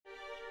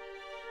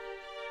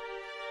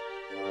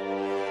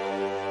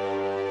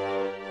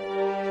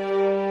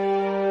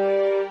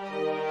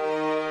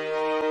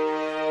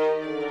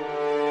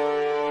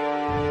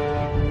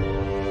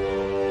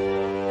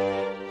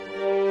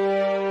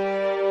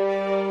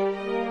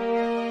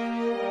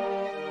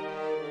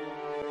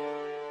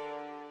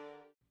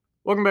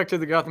Welcome back to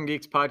the Gotham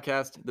Geeks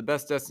podcast, the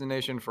best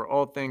destination for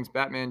all things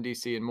Batman,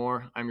 DC, and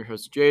more. I'm your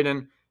host,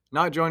 Jaden.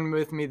 Not joining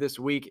with me this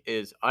week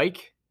is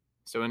Ike.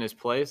 So in his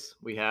place,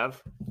 we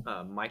have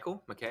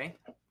Michael, McKay.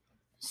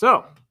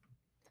 So,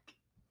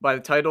 by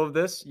the title of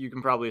this, you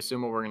can probably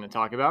assume what we're going to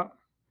talk about.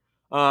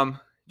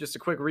 Just a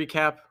quick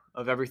recap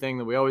of everything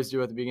that we always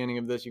do at the beginning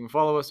of this. You can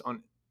follow us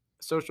on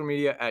social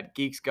media at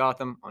Geeks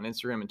Gotham on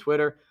Instagram and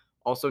Twitter.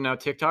 Also now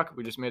TikTok.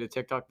 We just made a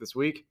TikTok this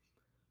week.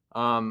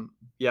 I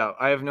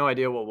have no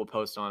idea what we'll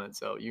post on it,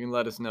 so you can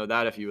let us know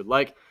that if you would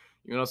like.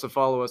 You can also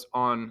follow us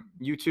on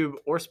YouTube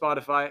or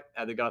Spotify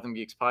at the Gotham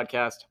Geeks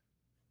podcast.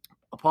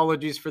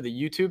 Apologies for the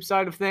YouTube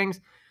side of things.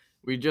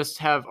 We just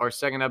have our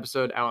second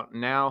episode out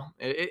now.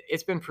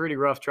 It's been pretty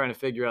rough trying to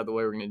figure out the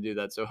way we're going to do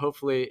that. So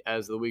hopefully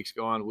as the weeks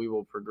go on, we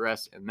will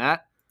progress in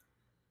that.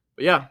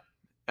 But yeah,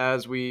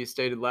 as we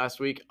stated last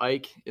week,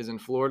 Ike is in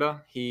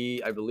Florida.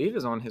 He, I believe,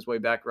 is on his way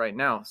back right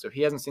now. So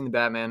he hasn't seen the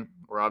Batman.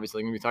 We're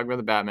obviously going to be talking about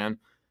the Batman.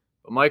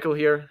 But Michael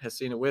here has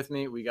seen it with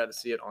me. We got to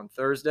see it on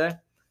Thursday.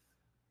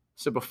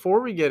 So before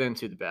we get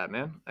into the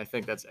Batman, I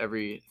think that's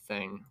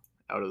everything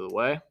out of the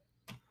way.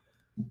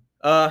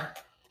 A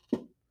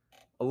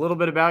little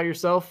bit about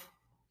yourself.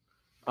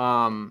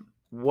 Let's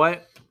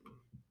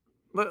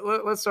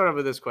start off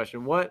with this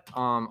question. What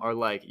are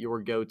like your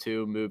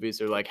go-to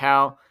movies, or like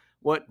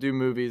what do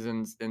movies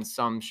in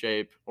some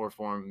shape or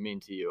form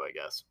mean to you, I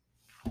guess?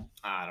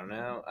 I don't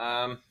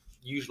know.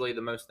 Usually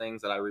the most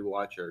things that I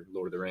rewatch are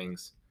Lord of the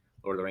Rings,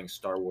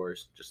 Star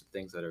Wars, just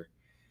things that are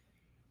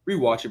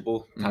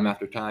rewatchable time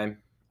after time.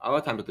 A lot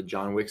of times with the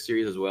John Wick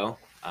series as well,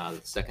 the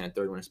second and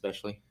third one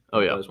especially.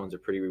 Those ones are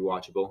pretty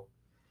rewatchable.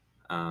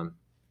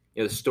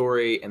 The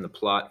story and the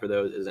plot for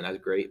those isn't as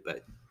great,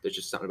 but there's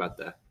just something about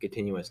the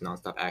continuous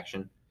nonstop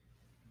action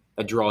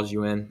that draws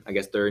you in. I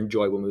guess they're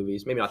enjoyable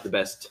movies. Maybe not the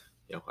best,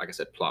 like I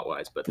said, plot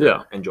wise, but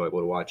they're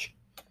enjoyable to watch.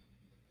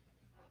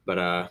 But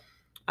I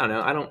don't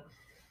know. I don't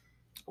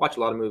watch a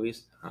lot of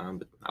movies,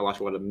 but I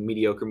watch a lot of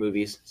mediocre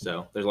movies.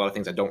 So there's a lot of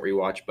things I don't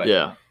rewatch. But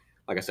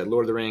like I said,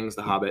 Lord of the Rings,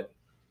 The Hobbit,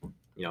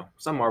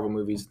 some Marvel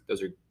movies,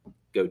 those are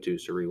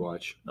go-tos to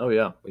rewatch. Oh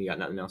yeah, when you got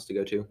nothing else to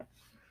go to.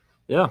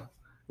 Yeah,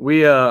 we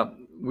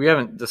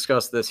haven't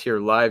discussed this here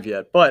live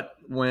yet, but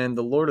when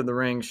the Lord of the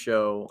Rings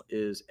show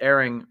is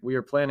airing, we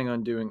are planning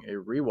on doing a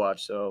rewatch.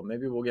 So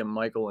maybe we'll get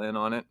Michael in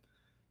on it.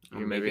 You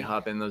can maybe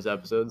hop in those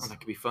episodes. That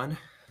could be fun.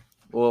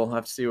 We'll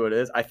have to see what it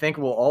is. I think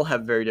we'll all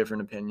have very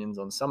different opinions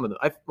on some of them.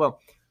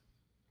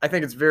 I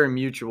think it's very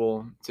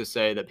mutual to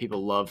say that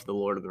people love the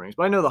Lord of the Rings,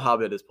 but I know The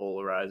Hobbit is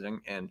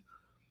polarizing, and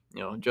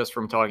just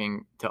from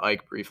talking to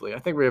Ike briefly, I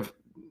think we have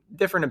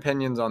different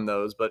opinions on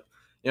those. But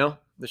the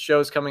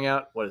show's coming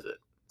out. What is it?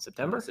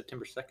 September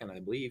 2nd, I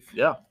believe.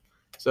 Yeah.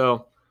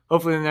 So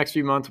hopefully in the next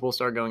few months we'll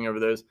start going over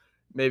those.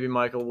 Maybe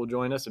Michael will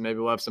join us, and maybe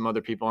we'll have some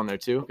other people on there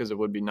too, because it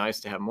would be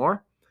nice to have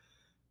more.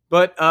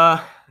 But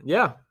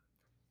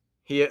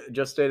he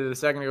just stated a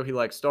second ago he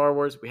likes Star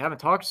Wars. We haven't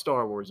talked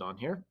Star Wars on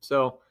here.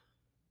 So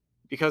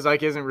because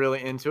Ike isn't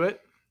really into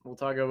it, we'll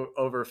talk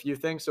over a few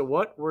things. So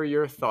what were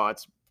your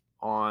thoughts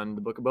on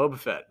the Book of Boba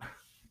Fett?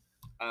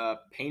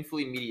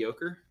 Painfully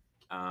mediocre.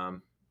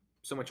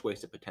 So much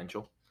wasted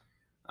potential.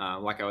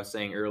 Like I was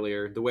saying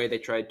earlier, the way they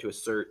tried to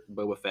assert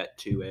Boba Fett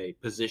to a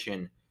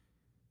position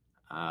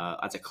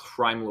as a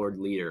crime lord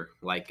leader,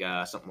 like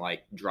something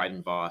like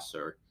Dryden Voss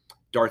or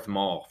Darth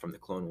Maul from the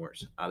Clone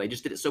Wars. They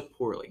just did it so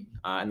poorly.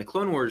 And the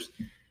Clone Wars,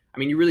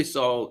 you really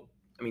saw,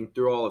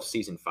 through all of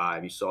season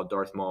 5, you saw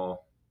Darth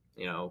Maul,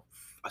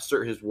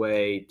 assert his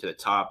way to the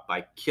top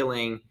by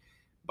killing,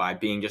 by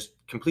being just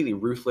completely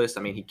ruthless.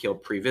 He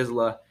killed Pre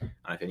Vizsla. I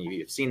don't know if any of you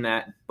have seen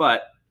that.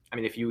 But,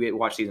 if you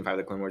watch season 5 of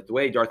the Clone Wars, the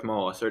way Darth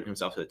Maul asserted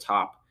himself to the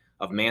top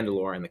of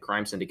Mandalore and the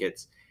crime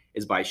syndicates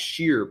is by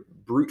sheer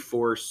brute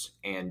force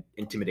and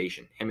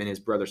intimidation. Him and his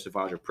brother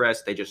Savage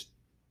Opress, they just,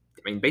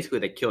 basically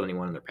they killed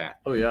anyone in their path.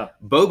 Oh, yeah.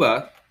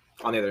 Boba,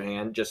 on the other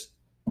hand, just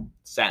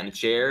sat in a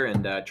chair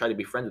and tried to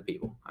be friends with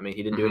people.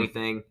 He didn't do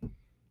anything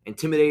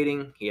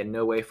intimidating. He had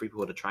no way for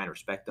people to try and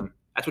respect him.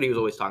 That's what he was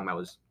always talking about,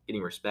 was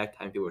getting respect,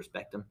 having people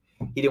respect him.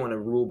 He didn't want to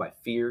rule by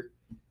fear.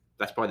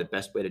 That's probably the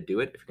best way to do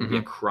it if you're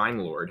going to be a crime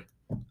lord.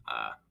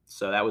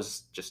 So that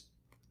was just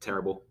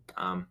terrible.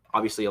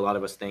 Obviously, a lot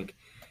of us think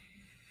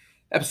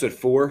episode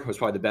 4 was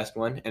probably the best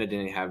one, and it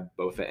didn't have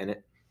Boba Fett in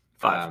it.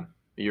 5.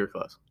 You were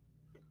close.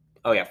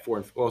 Oh, yeah,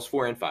 4. Well, it's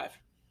 4 and 5.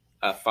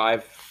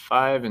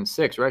 5 and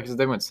 6, right? Because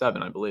they went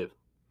 7, I believe.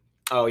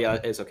 Oh, yeah,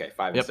 it's okay.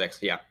 5 and 6.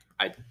 Yeah,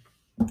 I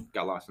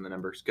got lost in the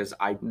numbers because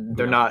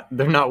they're not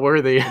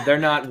worthy. They're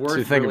not worth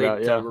to think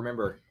about, to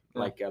remember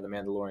like The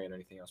Mandalorian or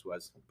anything else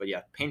was. But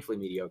yeah, painfully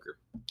mediocre.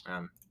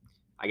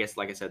 I guess,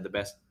 like I said, the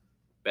best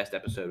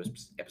episode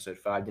was episode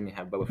 5. Didn't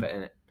have Boba Fett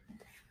in it.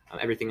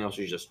 Everything else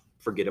was just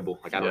forgettable.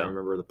 I don't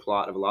remember the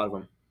plot of a lot of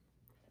them.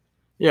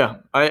 Yeah,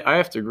 I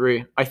have to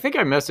agree. I think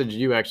I messaged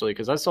you actually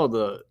because I saw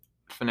the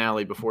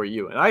finale before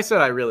you, and I said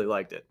I really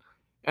liked it,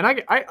 and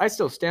I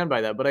still stand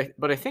by that.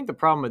 But I think the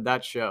problem with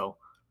that show,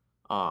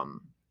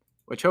 um,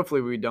 which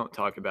hopefully we don't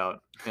talk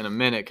about in a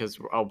minute because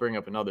I'll bring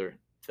up another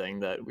thing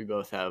that we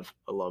both have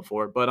a love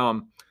for,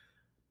 but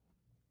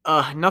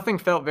nothing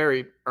felt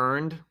very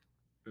earned.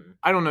 Mhm.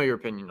 I don't know your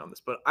opinion on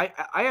this, but I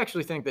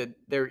actually think that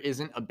there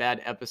isn't a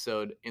bad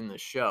episode in the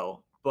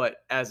show,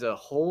 but as a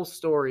whole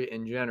story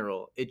in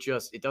general, it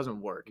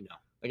doesn't work. No.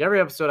 Like every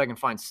episode, I can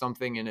find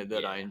something in it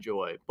that I Yeah.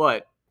 enjoy,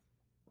 but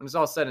when it's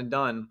all said and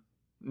done,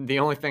 the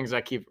only things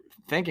I keep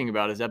thinking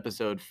about is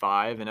episode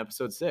 5 and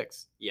episode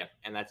 6. Yeah,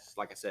 and that's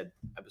like I said,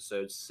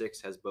 episode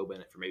 6 has Boba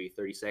in it for maybe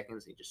 30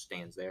 seconds. He just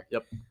stands there.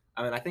 Yep.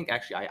 I mean, I think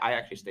actually, I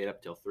actually stayed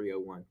up till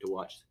 3:01 to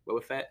watch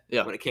Boba Fett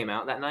Yeah. when it came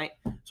out that night.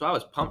 So I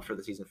was pumped for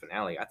the season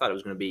finale. I thought it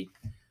was going to be,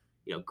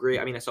 great.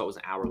 I mean, I saw it was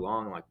an hour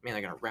long. I'm like, man,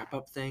 they're going to wrap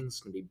up things.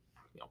 It's going to be,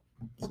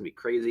 it's going to be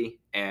crazy.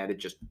 And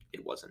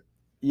it wasn't.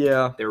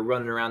 Yeah. They were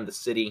running around the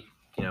city,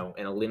 in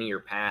a linear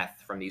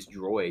path from these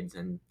droids,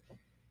 and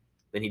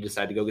then he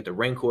decided to go get the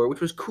Rancor,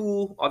 which was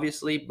cool,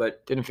 obviously,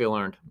 but Didn't feel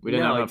earned. We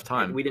didn't have enough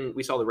time.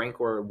 We saw the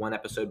Rancor one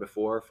episode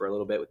before for a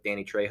little bit with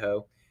Danny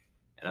Trejo.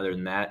 And other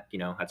than that,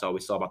 that's all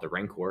we saw about the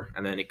Rancor.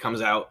 And then it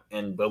comes out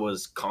and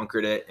Boba's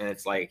conquered it. And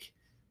it's like,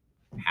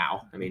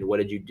 how? I mean, what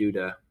did you do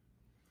to,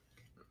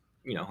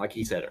 like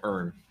he said,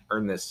 earn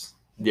this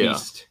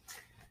beast?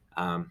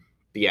 But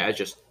yeah, it's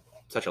just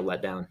such a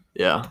letdown.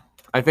 Yeah.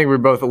 I think we're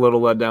both a little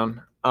let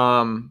down.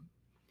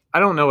 I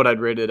don't know what I'd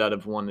rate it out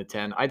of 1 to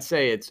 10. I'd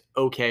say it's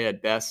okay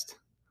at best.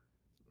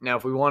 Now,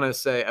 if we want to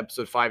say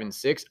episode 5 and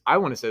 6, I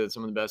want to say that's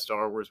some of the best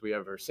Star Wars we've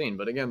ever seen.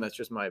 But again, that's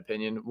just my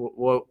opinion.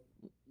 What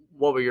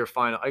were your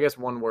final? I guess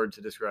one word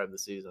to describe the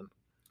season.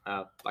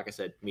 Like I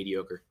said,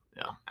 mediocre.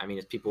 Yeah. I mean,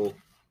 as people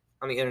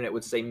on the internet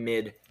would say,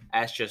 mid.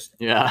 That's just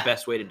the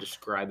best way to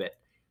describe it.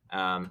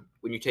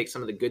 When you take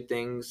some of the good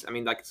things, I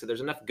mean, like I said,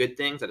 there's enough good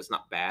things that it's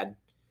not bad.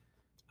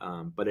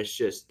 But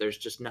there's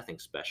just nothing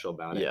special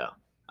about it. Yeah.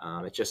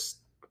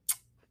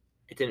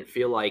 It didn't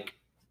feel like.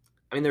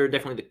 I mean, there were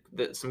definitely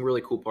some really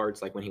cool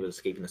parts, like when he was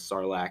escaping the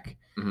Sarlacc.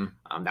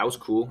 Mm-hmm. That was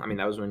cool. I mean,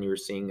 that was when you were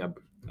seeing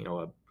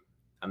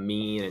a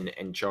mean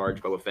and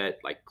charged Boba Fett,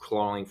 like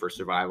clawing for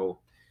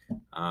survival.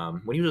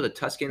 When he was with the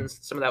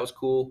Tuskens, some of that was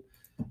cool,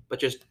 but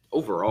just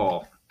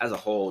overall, as a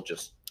whole,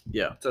 just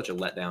such a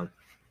letdown.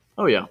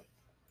 Oh yeah.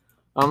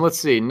 Let's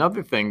see.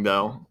 Another thing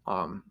though,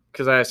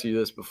 because I asked you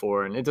this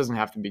before, and it doesn't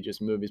have to be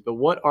just movies, but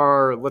what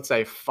are, let's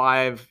say,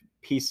 5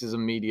 pieces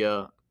of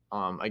media?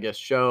 I guess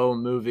show,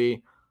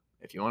 movie,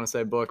 if you want to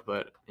say book,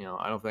 but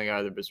I don't think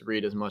either of us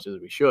read as much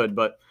as we should.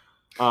 But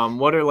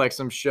what are like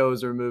some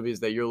shows or movies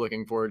that you're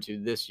looking forward to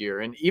this year,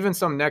 and even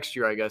some next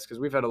year, I guess, because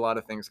we've had a lot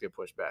of things get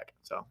pushed back.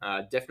 So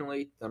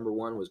definitely number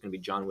 1 was going to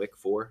be John Wick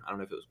 4. I don't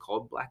know if it was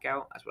called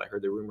Blackout. That's what I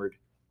heard the rumored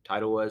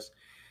title was.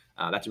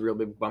 That's a real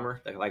big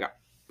bummer that got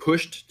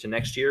pushed to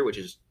next year, which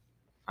is,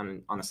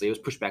 honestly, it was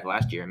pushed back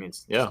last year. I mean,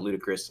 it's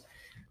ludicrous.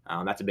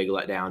 That's a big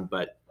letdown,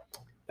 but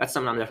that's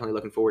something I'm definitely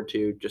looking forward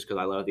to just because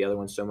I love the other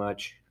one so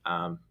much.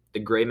 The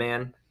Gray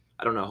Man,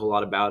 I don't know a whole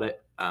lot about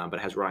it, but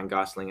it has Ryan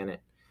Gosling in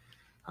it.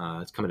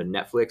 It's coming to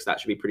Netflix. That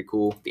should be pretty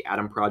cool. The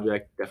Adam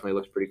Project definitely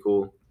looks pretty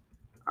cool.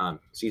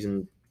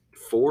 Season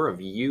 4 of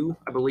You,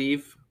 I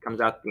believe, comes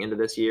out at the end of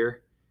this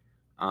year.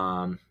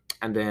 And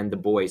then The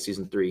Boys,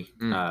 season 3,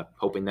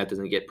 hoping that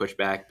doesn't get pushed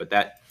back, but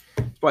that's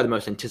probably the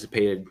most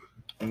anticipated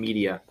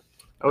media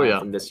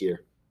from this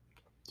year.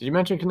 Did you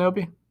mention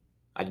Kenobi?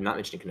 I did not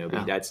mention Kenobi.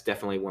 Yeah. That's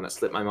definitely one that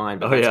slipped my mind,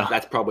 but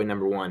that's probably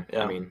number 1.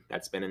 Yeah. I mean,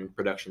 that's been in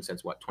production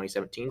since,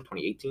 2017,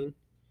 2018?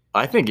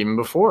 I think even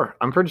before.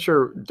 I'm pretty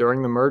sure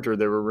during the merger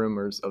there were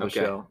rumors of a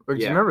show. Or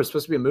do you remember it was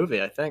supposed to be a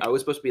movie, I think? It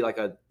was supposed to be like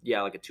a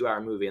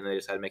 2-hour movie, and they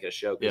decided to make it a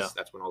show because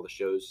that's when all the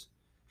shows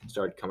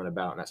started coming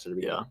about, and that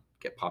started to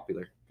get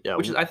popular. Yeah.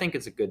 Which is, I think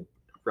it's a good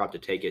route to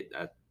take it,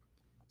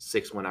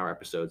 6 1-hour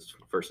episodes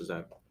versus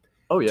a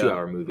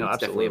 2-hour movie. It's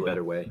definitely a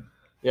better way.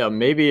 Yeah,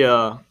 maybe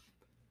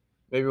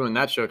when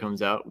that show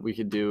comes out, we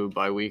could do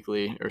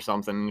bi-weekly or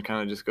something and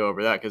kind of just go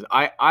over that. Because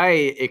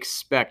I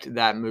expect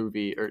that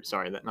movie,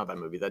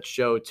 that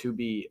show to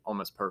be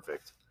almost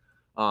perfect.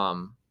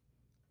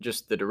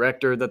 Just the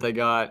director that they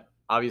got.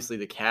 Obviously,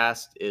 the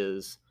cast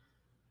is,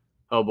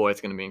 oh boy,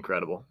 it's going to be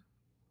incredible.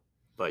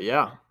 But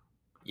yeah.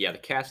 Yeah, the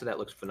cast of that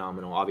looks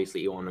phenomenal.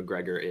 Obviously, Ewan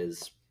McGregor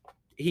is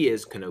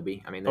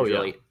Kenobi. I mean, there's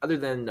really, other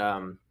than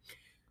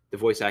the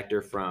voice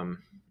actor from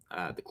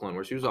the Clone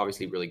Wars, he was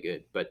obviously really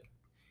good, but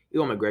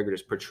Ewan McGregor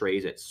just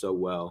portrays it so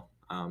well.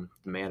 The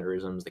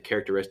mannerisms, the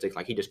characteristics,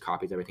 like he just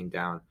copies everything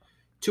down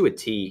to a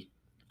T.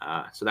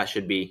 So that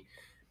should be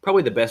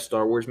probably the best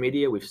Star Wars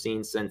media we've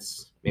seen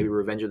since maybe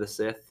Revenge of the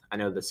Sith. I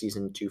know the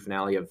season 2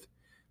 finale of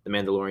The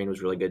Mandalorian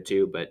was really good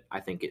too, but I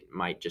think it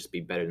might just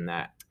be better than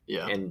that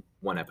in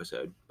one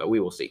episode. But we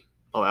will see.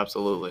 Oh,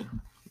 absolutely.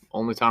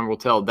 Only time will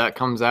tell. That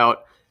comes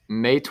out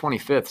May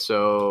 25th.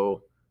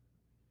 So,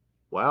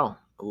 wow,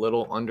 a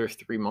little under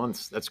 3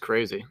 months. That's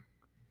crazy.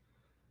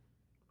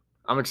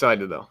 I'm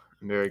excited, though.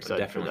 I'm very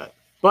excited for that.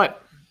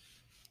 But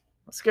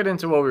let's get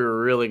into what we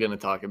were really going to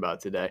talk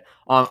about today.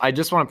 I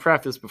just want to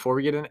preface before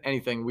we get into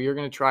anything, we are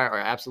going to try our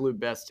absolute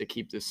best to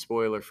keep this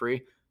spoiler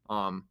free.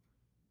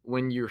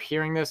 When you're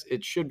hearing this,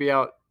 it should be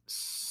out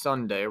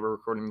Sunday. We're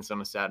recording this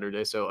on a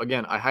Saturday. So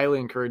again, I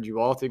highly encourage you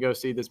all to go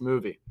see this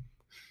movie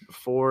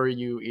before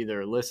you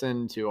either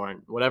listen to our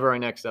whatever our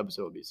next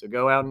episode will be. So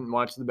go out and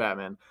watch the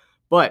Batman.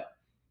 But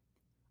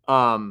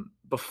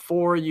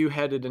before you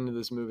headed into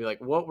this movie,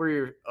 like what were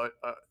your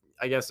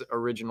I guess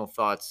original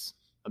thoughts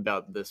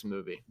about this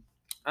movie?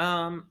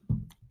 I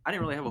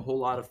didn't really have a whole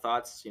lot of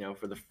thoughts,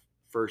 for the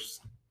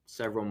first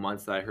several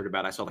months that I heard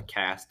about it. I saw the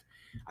cast.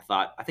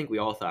 I think we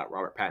all thought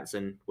Robert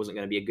Pattinson wasn't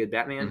going to be a good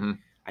Batman. Mm-hmm.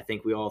 I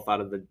think we all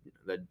thought of the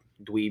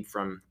dweeb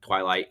from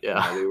Twilight.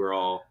 Yeah. We were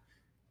all,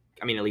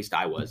 at least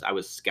I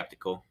was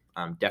skeptical.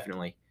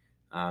 Definitely.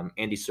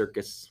 Andy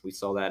Serkis, we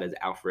saw that as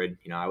Alfred.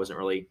 I wasn't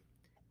really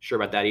sure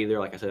about that either.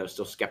 Like I said, I was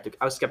still skeptical.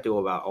 I was skeptical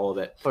about all of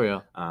it. Oh yeah.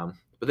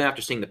 But then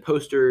after seeing the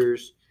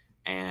posters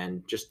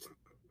and just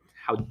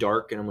how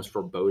dark and almost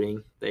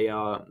foreboding they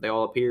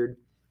all appeared,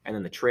 and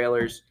then the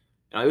trailers,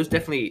 it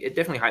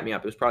definitely hyped me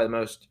up. It was probably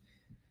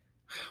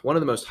one of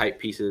the most hyped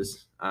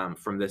pieces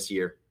from this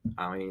year.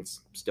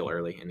 It's still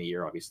early in the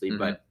year, obviously, Mm-hmm.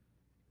 but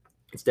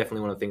it's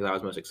definitely one of the things I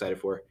was most excited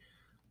for.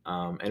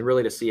 And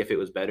really to see if it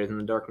was better than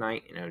The Dark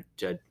Knight.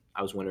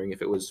 I was wondering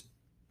if it was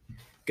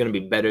going to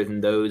be better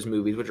than those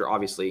movies, which are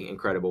obviously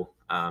incredible.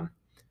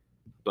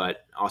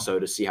 But also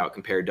to see how it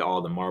compared to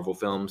all the Marvel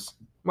films,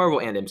 Marvel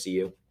and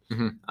MCU.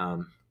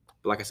 Mm-hmm.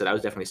 But like I said, I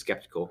was definitely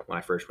skeptical when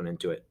I first went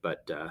into it.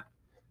 But,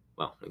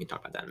 we can talk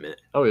about that in a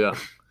minute. Oh, yeah.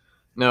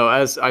 No,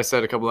 as I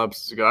said a couple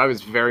episodes ago, I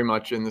was very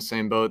much in the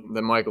same boat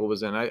that Michael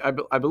was in. I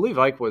believe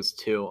Ike was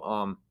too.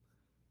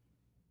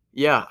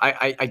 Yeah,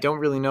 I don't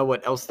really know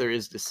what else there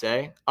is to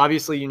say.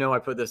 Obviously, I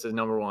put this as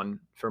number one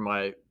for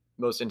my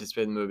most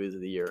anticipated movies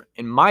of the year.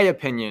 In my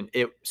opinion,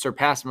 it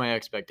surpassed my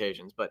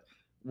expectations. But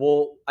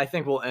I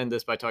think we'll end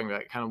this by talking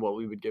about kind of what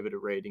we would give it a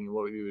rating and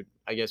what we would,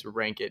 I guess,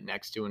 rank it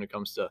next to when it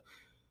comes to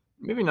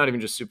maybe not even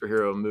just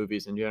superhero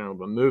movies in general,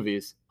 but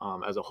movies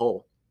as a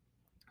whole.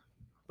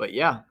 But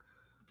yeah.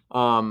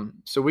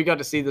 So we got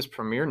to see this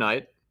premiere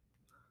night.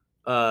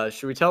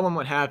 Should we tell them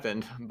what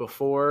happened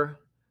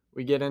before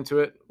we get into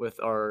it with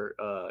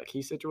our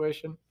key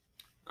situation?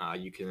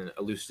 You can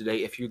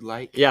elucidate if you'd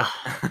like. Yeah.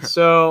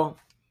 So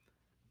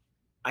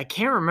I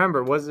can't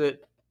remember. Was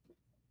it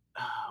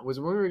when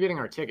we were getting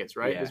our tickets,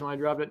 right? Yeah. Is when I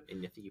dropped it.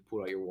 And I think you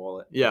pulled out your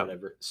wallet. Yeah.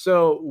 Whatever.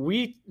 So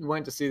we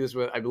went to see this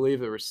with, I believe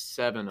there were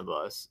 7 of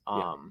us.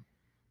 Yeah.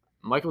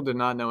 Michael did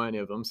not know any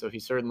of them, so he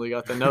certainly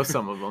got to know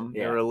some of them.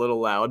 Yeah. They were a little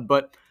loud,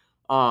 but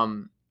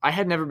I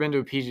had never been to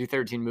a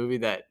PG-13 movie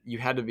that you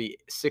had to be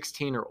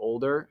 16 or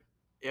older,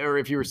 or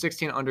if you were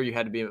 16 under, you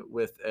had to be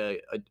with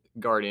a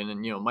guardian.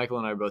 And Michael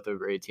and I are both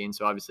over 18,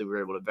 so obviously we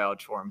were able to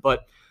vouch for him.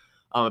 But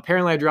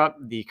apparently, I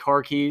dropped the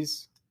car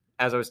keys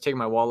as I was taking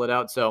my wallet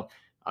out. So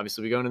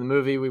obviously, we go into the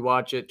movie, we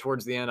watch it.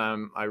 Towards the end,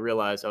 I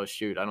realized, oh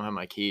shoot, I don't have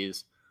my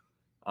keys.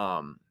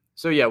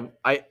 So yeah,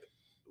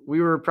 we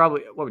were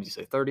probably, what would you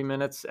say, 30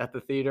 minutes at the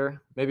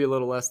theater, maybe a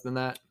little less than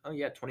that. Oh,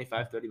 yeah,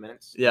 25, 30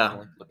 minutes. Yeah.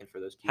 Definitely looking for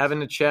those keys.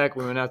 Having to check.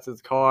 We went out to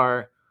the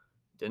car,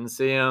 didn't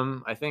see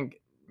him. I think,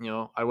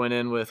 I went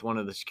in with one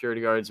of the security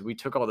guards. We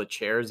took all the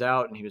chairs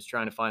out, and he was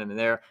trying to find him in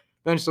there.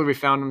 Eventually, we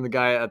found him. The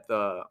guy at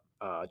the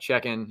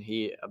check-in,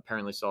 he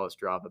apparently saw us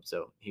drop up,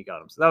 so he got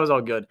him. So that was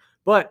all good.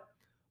 But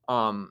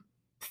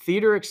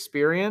theater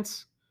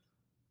experience,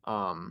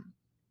 I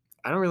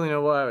don't really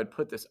know what I would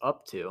put this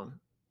up to.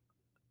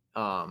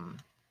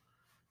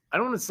 I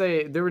don't want to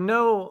say there were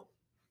no,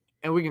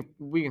 and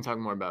we can talk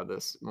more about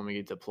this when we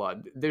get to plot.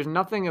 There's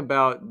nothing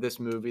about this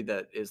movie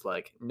that is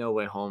like No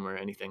Way Home or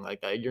anything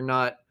like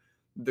that.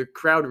 The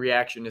crowd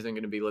reaction isn't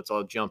going to be let's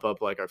all jump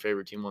up like our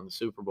favorite team won the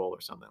Super Bowl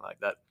or something like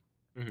that.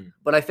 Mm-hmm.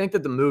 But I think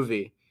that the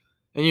movie,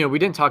 and we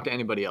didn't talk to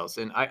anybody else,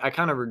 and I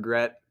kind of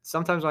regret.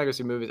 Sometimes when I go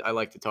see movies, I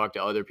like to talk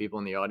to other people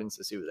in the audience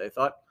to see what they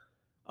thought.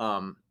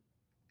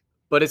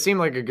 But it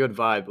seemed like a good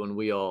vibe when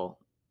we all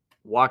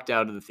walked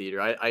out of the theater.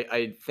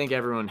 I think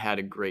everyone had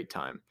a great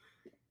time.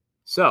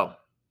 So,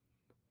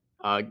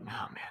 oh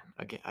man,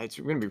 okay, it's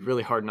going to be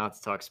really hard not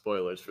to talk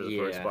spoilers for the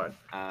first part.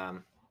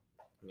 I'm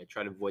going to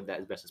try to avoid that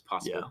as best as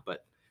possible. Yeah.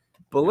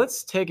 But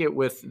let's take it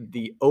with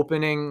the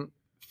opening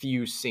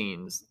few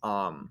scenes.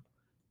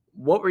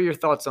 What were your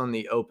thoughts on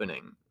the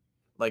opening?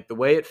 Like the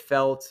way it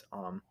felt,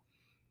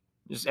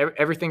 just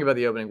everything about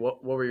the opening.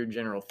 What were your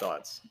general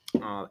thoughts?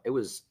 It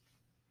was,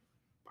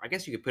 I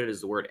guess you could put it as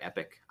the word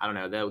epic. I don't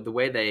know. The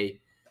way they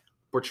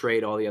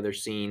portrayed all the other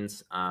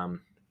scenes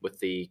with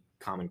the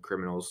common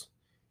criminals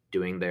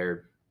doing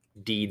their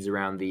deeds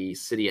around the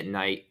city at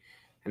night,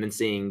 and then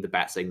seeing the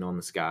bat signal in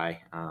the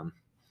sky,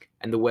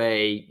 and the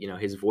way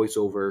his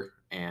voiceover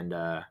and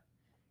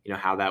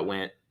how that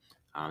went,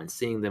 and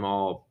seeing them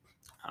all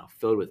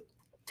filled with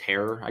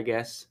terror, I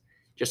guess,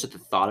 just at the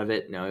thought of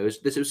it.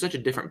 It was such a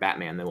different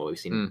Batman than what we've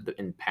seen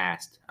in the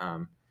past.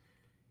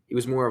 It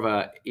was more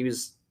of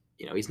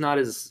he's not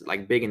as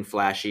like big and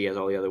flashy as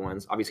all the other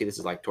ones. Obviously, this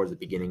is like towards the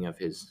beginning of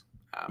his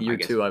year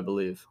 2, I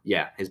believe.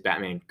 Yeah, his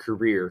Batman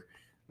career.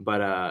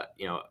 but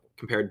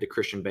compared to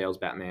Christian Bale's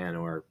Batman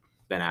or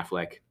Ben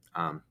Affleck,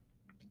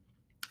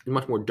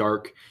 much more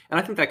dark, and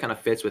I think that kind of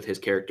fits with his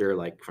character,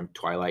 like from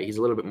Twilight. He's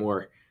a little bit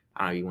more,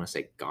 I don't know if you want to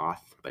say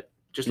goth, but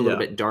just a little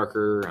bit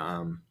darker,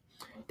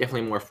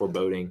 definitely more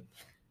foreboding,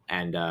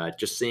 and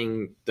just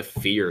seeing the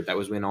fear that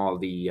was in all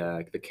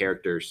the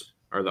characters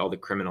or all the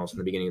criminals in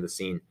the beginning of the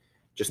scene,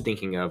 just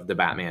thinking of the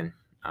Batman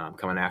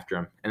coming after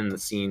him, and then the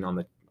scene on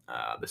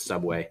the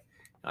subway.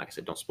 Like I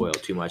said, don't spoil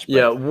it too much. But...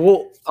 Yeah,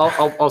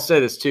 I'll say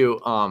this too.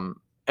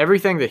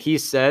 Everything that he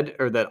said,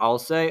 or that I'll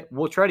say,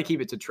 we'll try to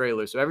keep it to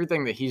trailers. So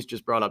everything that he's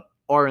just brought up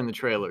are in the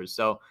trailers.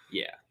 So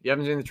yeah, if you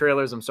haven't seen the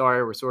trailers, I'm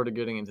sorry, we're sort of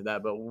getting into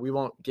that, but we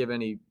won't give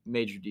any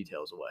major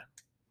details away.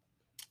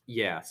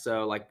 Yeah,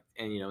 so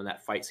and in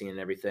that fight scene and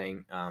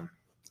everything,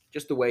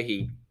 just the way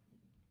he,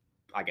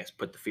 I guess,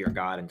 put the fear of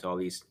God into all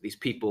these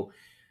people,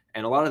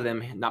 and a lot of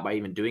them not by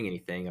even doing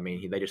anything. I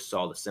mean, they just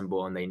saw the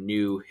symbol and they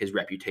knew his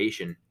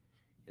reputation.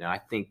 I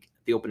think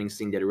the opening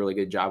scene did a really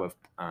good job of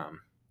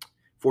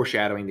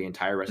foreshadowing the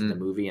entire rest of the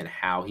movie and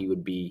how he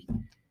would be,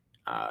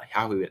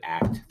 how he would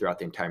act throughout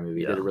the entire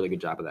movie. He did a really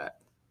good job of that.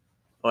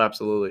 Oh,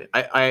 absolutely.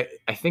 I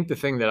think the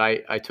thing that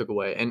I took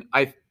away, and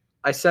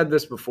I said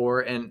this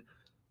before, and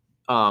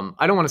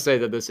I don't want to say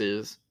that this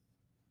is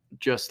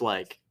just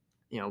like,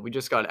 we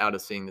just got out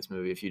of seeing this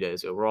movie a few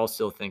days ago. We're all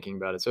still thinking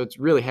about it. So it's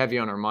really heavy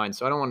on our minds.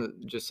 So I don't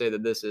want to just say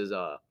that this is,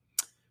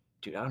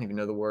 dude, I don't even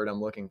know the word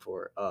I'm looking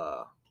for.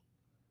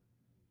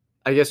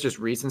 I guess just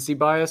recency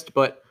biased,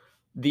 but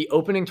the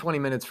opening 20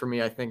 minutes for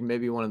me, I think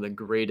maybe one of the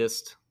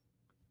greatest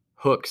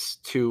hooks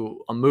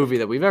to a movie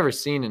that we've ever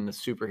seen in the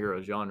superhero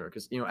genre.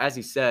 Because, as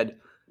he said,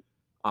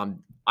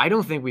 I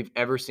don't think we've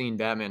ever seen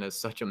Batman as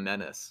such a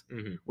menace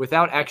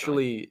without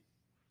actually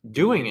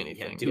doing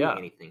anything.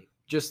 Anything.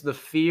 Just the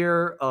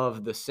fear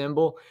of the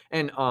symbol.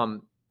 And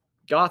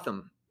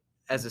Gotham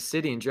as a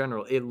city in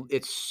general,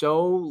 it's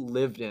so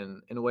lived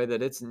in a way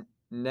that it's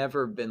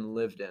never been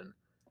lived in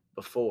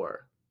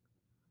before.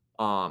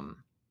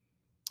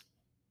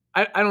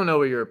 I don't know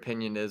what your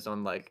opinion is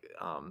on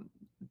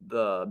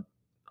the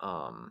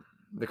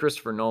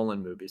Christopher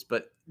Nolan movies,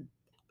 but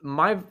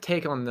my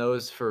take on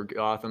those for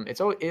Gotham,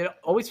 it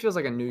always feels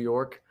like a New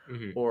York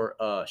or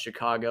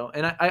Chicago,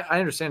 and I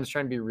understand it's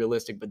trying to be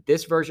realistic, but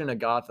this version of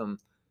Gotham,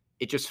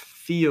 it just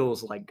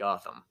feels like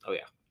Gotham. Oh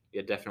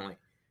yeah, definitely.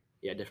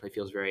 Yeah, it definitely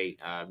feels very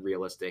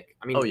realistic.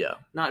 I mean,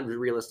 not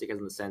realistic as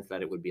in the sense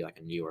that it would be like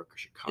a New York or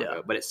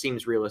Chicago, but it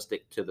seems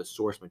realistic to the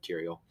source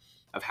material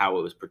of how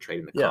it was portrayed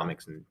in the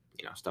comics and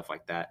stuff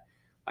like that.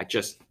 Like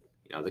just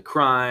the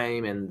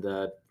crime and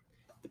the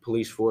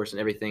police force and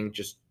everything,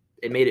 just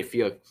it made it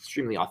feel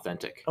extremely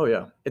authentic. Oh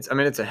yeah, it's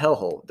a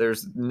hellhole.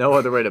 There's no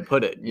other way to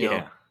put it. You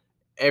know,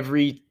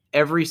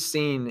 every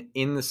scene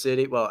in the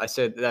city. Well, I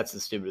said that's the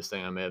stupidest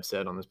thing I may have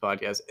said on this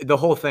podcast. The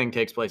whole thing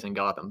takes place in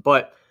Gotham,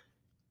 but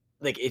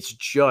it's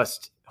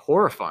just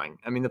horrifying.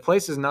 I mean, the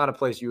place is not a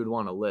place you would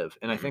want to live,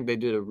 and I think they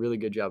did a really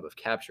good job of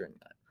capturing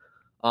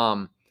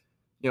that.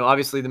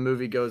 Obviously the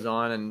movie goes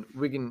on, and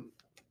we can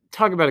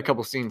talk about a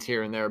couple scenes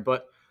here and there,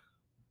 but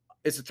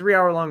it's a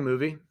 3-hour-long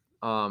movie.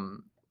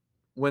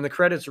 When the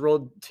credits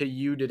rolled to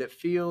you, did it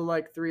feel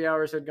like 3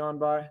 hours had gone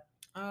by?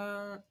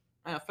 I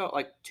felt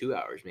like 2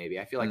 hours maybe.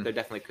 I feel like there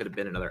definitely could have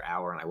been another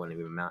hour, and I wouldn't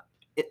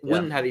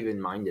wouldn't have even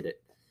minded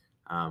it.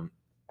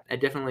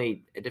 It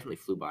definitely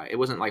flew by. It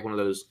wasn't like one of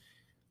those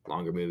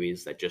longer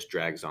movies that just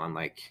drags on.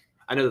 Like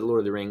I know the Lord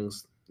of the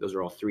Rings, those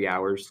are all 3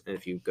 hours, and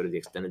if you go to the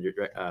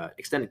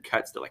extended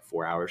cuts, they're like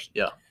 4 hours.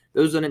 Yeah,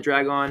 those didn't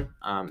drag on.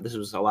 This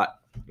was a lot.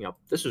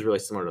 This was really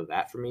similar to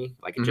that for me.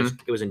 Like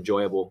it was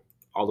enjoyable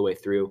all the way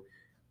through.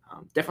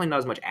 Definitely not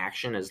as much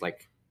action as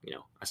like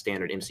a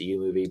standard MCU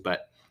movie,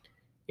 but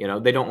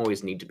they don't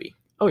always need to be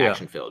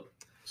action filled.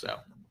 So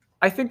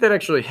I think that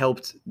actually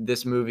helped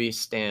this movie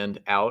stand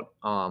out.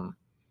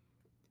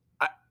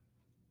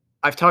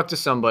 I've talked to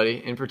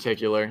somebody in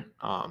particular,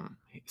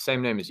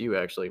 same name as you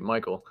actually,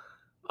 Michael,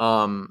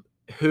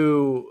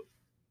 who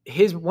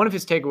one of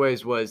his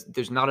takeaways was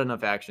there's not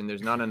enough action,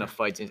 there's not enough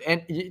fight scenes.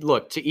 And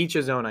look, to each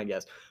his own, I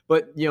guess.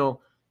 But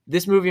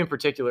this movie in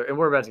particular, and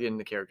we're about to get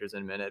into characters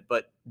in a minute,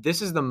 but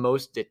this is the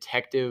most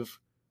detective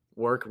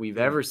work we've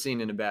ever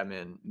seen in a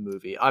Batman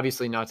movie.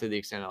 Obviously not to the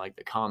extent of like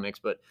the comics,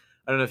 but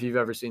I don't know if you've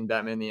ever seen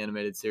Batman the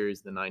Animated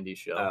Series, the 90s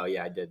show. Oh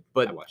yeah, I did.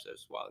 But I watched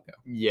those a while ago.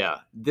 Yeah,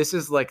 this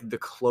is like the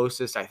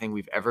closest I think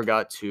we've ever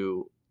got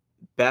to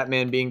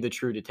Batman being the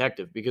true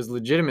detective, because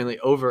legitimately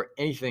over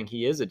anything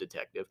he is a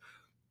detective.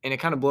 And it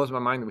kind of blows my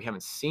mind that we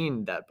haven't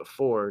seen that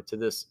before to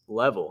this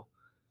level.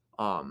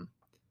 But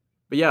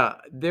yeah,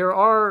 there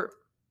are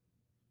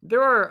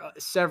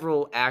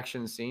several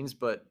action scenes,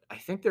 but I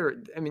think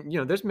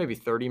there's maybe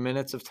 30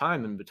 minutes of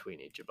time in between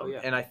each of them. Oh,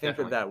 yeah, and I think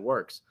that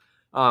works.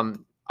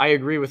 I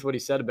agree with what he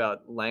said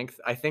about length.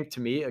 I think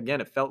to me,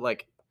 again, it felt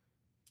like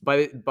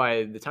by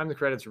the time the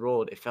credits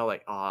rolled, it felt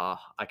like,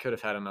 I could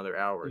have had another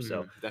hour or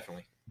so.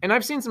 Definitely. And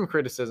I've seen some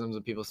criticisms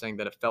of people saying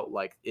that it felt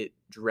like it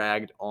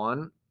dragged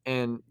on.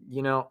 And,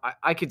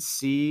 I could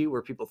see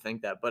where people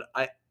think that, but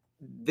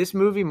this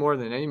movie, more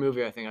than any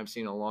movie I think I've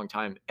seen in a long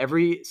time,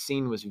 every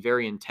scene was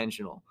very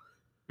intentional.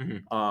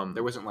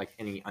 There wasn't like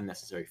any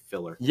unnecessary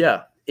filler.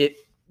 Yeah,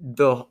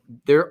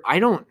 I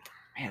don't,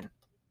 man.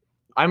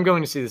 I'm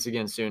going to see this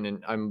again soon,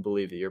 and I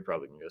believe that you're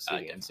probably going to go see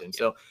it again soon. Yeah.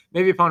 So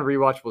maybe upon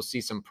rewatch, we'll see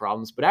some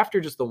problems. But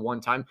after just the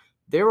one time,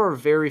 there are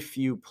very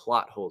few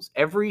plot holes.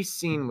 Every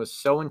scene was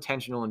so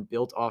intentional and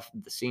built off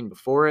the scene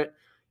before it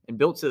and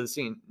built to the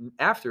scene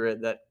after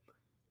it that,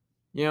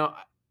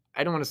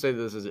 I don't want to say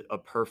this is a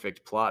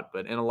perfect plot,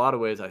 but in a lot of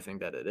ways, I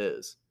think that it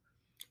is.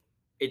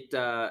 It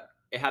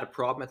had a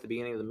problem at the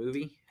beginning of the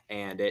movie,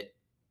 and it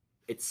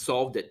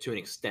solved it to an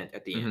extent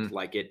at the end.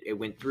 Like it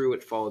went through,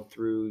 it followed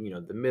through,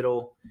 the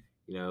middle,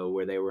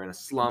 where they were in a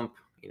slump,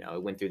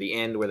 it went through the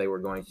end where they were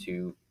going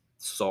to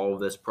solve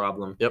this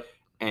problem. Yep.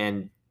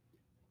 And,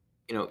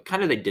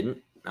 kind of they didn't,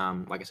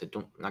 like I said,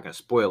 not going to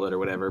spoil it or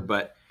whatever,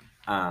 but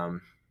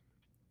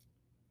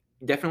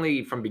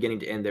definitely from beginning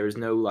to end, there was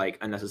no like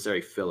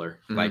unnecessary filler.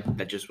 Like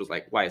that just was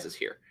like, why is this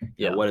here?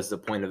 What is the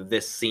point of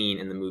this scene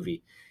in the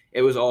movie?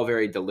 It was all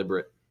very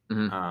deliberate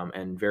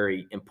and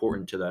very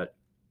important to the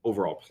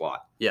overall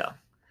plot. Yeah.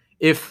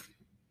 If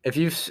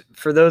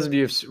for those of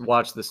you who've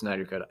watched the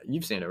Snyder Cut,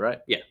 you've seen it, right?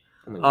 Yeah.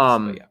 Only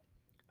once, yeah.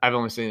 I've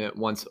only seen it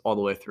once all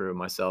the way through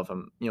myself.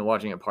 I'm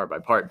watching it part by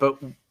part. But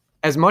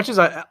as much as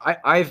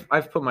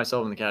I've put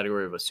myself in the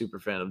category of a super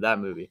fan of that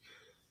movie.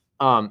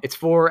 It's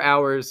 4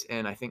 hours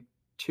and I think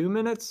 2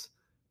 minutes.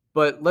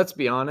 But let's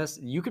be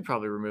honest, you could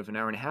probably remove an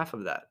hour and a half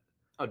of that.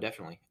 Oh,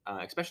 definitely.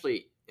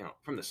 Especially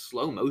from the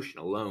slow motion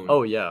alone.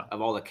 Oh yeah.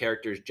 Of all the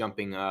characters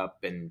jumping up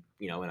and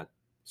in a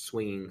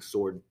swinging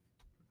sword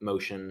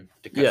motion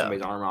to cut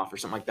somebody's arm off or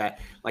something like that.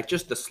 Like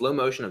just the slow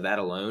motion of that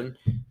alone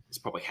is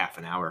probably half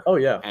an hour. Oh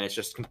yeah. And it's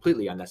just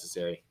completely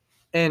unnecessary.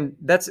 And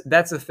that's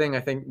the thing I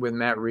think with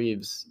Matt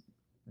Reeves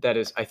that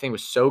is I think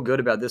was so good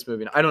about this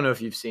movie. And I don't know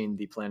if you've seen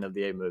the Planet of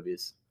the Apes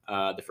movies.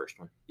 The first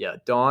one. Yeah,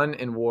 Dawn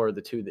and War are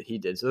the two that he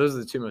did. So those are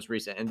the two most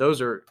recent. And those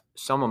are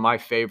some of my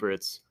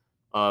favorites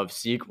of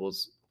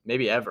sequels,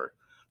 maybe ever.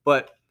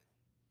 But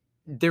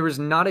there was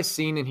not a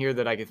scene in here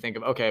that I could think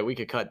of, okay, we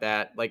could cut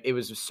that. Like, it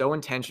was just so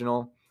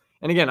intentional.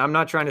 And again, I'm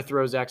not trying to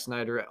throw Zack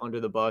Snyder under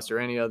the bus or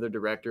any other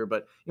director,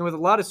 but with a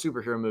lot of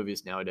superhero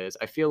movies nowadays,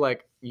 I feel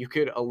like you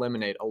could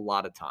eliminate a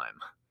lot of time.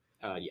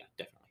 Yeah,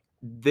 definitely.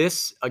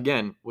 This,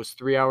 again, was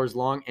 3 hours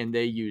long, and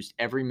they used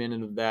every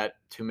minute of that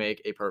to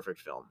make a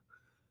perfect film.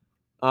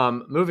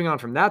 Moving on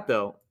from that,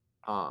 though,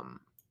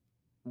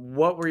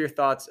 what were your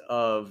thoughts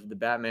of the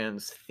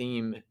Batman's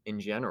theme in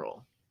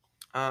general?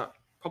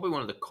 Probably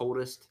one of the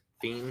coldest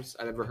themes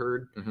I've ever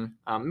heard.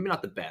 Maybe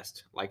not the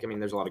best. Like, I mean,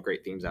 there's a lot of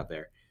great themes out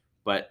there,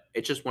 but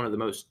it's just one of the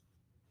most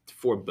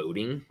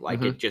foreboding.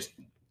 Like I just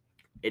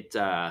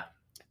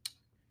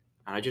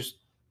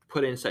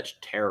put in such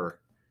terror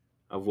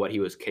of what he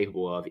was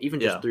capable of, even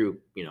just through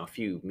a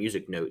few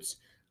music notes.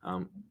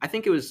 I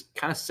think it was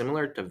kind of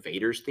similar to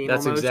Vader's theme.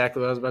 That's almost. Exactly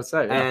what I was about to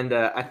say. Yeah. And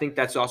I think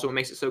that's also what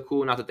makes it so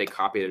cool. Not that they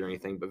copied it or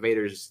anything, but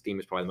Vader's theme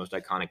is probably the most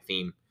iconic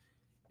theme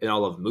in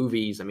all of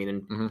movies. I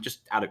mean,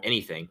 just out of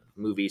anything,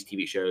 movies,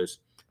 TV shows.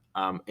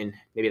 And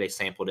maybe they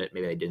sampled it,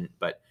 maybe they didn't,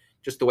 but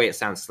just the way it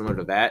sounds similar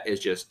to that is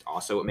just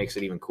also what makes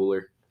it even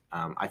cooler.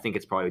 I think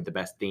it's probably the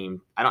best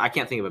theme. I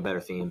can't think of a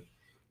better theme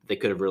they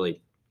could have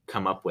really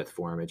come up with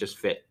for him. It just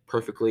fit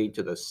perfectly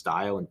to the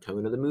style and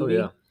tone of the movie. Oh,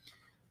 yeah.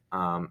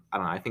 I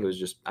don't know. I think it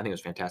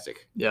was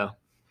fantastic. Yeah.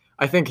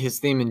 I think his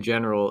theme in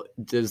general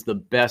is the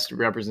best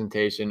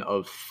representation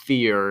of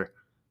fear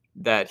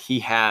that he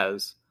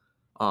has.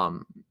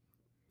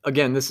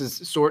 Again, this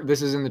is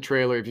in the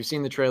trailer. If you've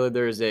seen the trailer,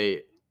 there is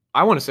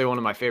I want to say one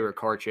of my favorite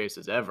car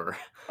chases ever.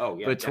 Oh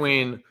yeah.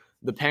 Between definitely.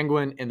 the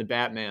Penguin and the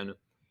Batman.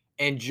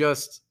 And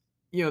just,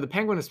 the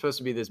Penguin is supposed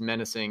to be this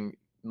menacing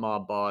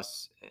mob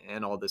boss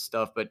and all this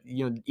stuff, but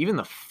even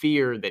the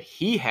fear that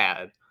he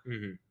had,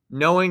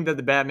 knowing that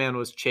the Batman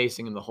was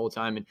chasing him the whole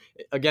time. And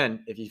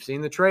again, if you've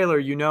seen the trailer,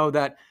 you know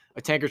that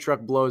a tanker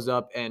truck blows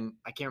up, and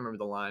I can't remember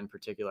the line in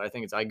particular. I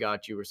think it's "I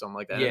got you" or something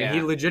like that. Yeah. I mean,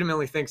 he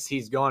legitimately thinks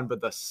he's gone,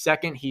 but the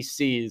second he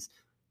sees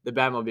the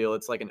Batmobile,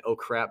 it's like an "oh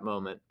crap"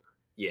 moment.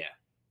 Yeah.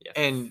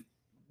 And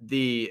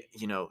the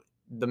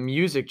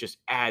music just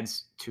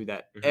adds to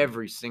that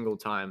every single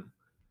time.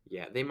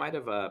 Yeah, they might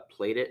have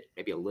played it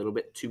maybe a little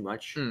bit too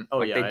much.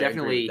 Oh yeah, they definitely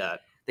I agree with that.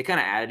 They kind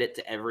of added it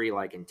to every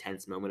like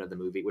intense moment of the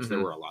movie, which there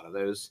were a lot of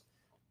those.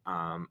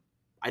 I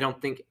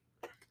don't think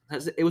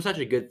it was such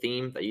a good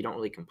theme that you don't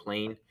really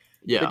complain.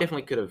 Yeah, they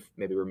definitely could have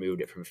maybe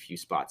removed it from a few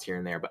spots here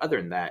and there, but other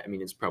than that, I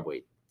mean, it's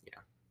probably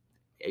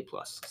A+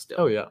 still.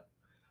 Oh yeah,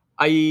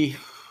 I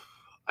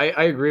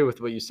agree with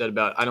what you said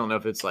about. I don't know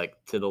if it's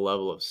like to the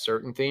level of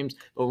certain themes,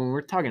 but when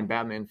we're talking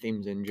Batman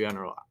themes in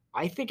general,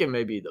 I think it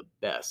may be the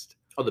best.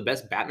 Oh, the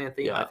best Batman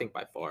theme? Yeah. I think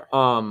by far.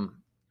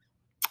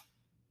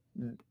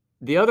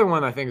 The other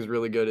one I think is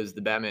really good is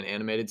the Batman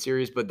animated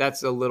series, but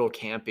that's a little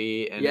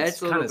campy and it's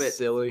kind of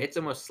silly. It's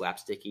almost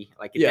slapsticky.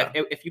 Like, Yeah.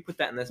 if you put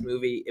that in this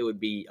movie, it would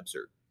be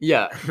absurd.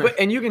 Yeah,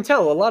 and you can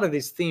tell a lot of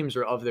these themes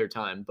are of their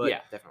time. But yeah,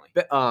 definitely.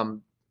 But,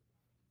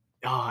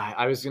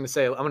 I was gonna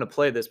say I'm gonna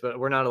play this, but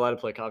we're not allowed to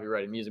play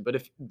copyrighted music.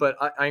 But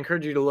I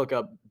encourage you to look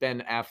up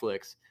Ben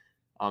Affleck's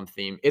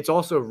theme. It's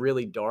also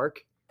really dark,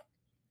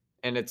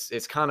 and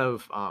it's kind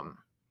of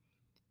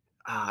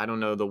I don't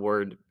know the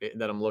word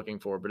that I'm looking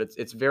for, but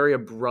it's very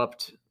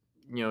abrupt,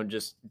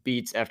 just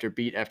beats after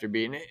beat after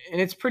beat,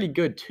 and it's pretty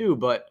good too.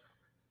 But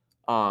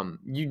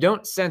you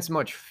don't sense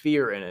much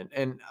fear in it,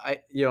 and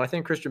I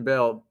think Christian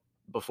Bale,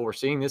 before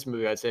seeing this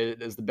movie, I'd say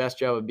does the best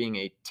job of being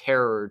a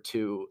terror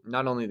to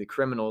not only the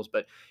criminals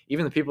but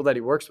even the people that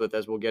he works with,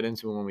 as we'll get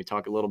into when we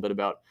talk a little bit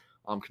about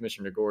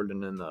Commissioner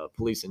Gordon and the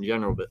police in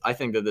general. But I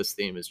think that this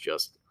theme is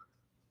just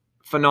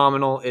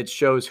phenomenal. It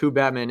shows who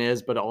Batman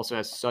is, but it also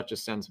has such a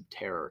sense of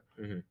terror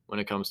when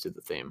it comes to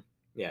the theme.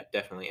 Yeah,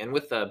 definitely. And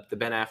with the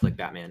Ben Affleck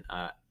Batman,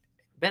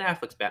 Ben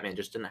Affleck's Batman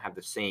just didn't have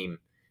the same.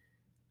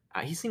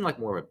 He seemed like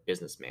more of a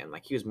businessman.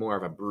 Like he was more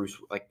of a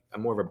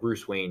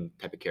Bruce Wayne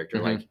type of character.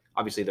 Like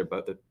obviously they're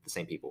both the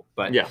same people,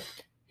 but Yeah.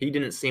 he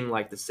didn't seem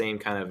like the same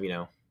kind of.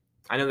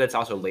 I know that's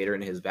also later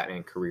in his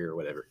Batman career or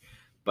whatever,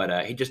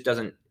 but he just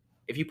doesn't.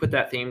 If you put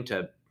that theme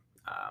to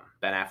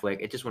Ben Affleck,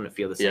 it just wouldn't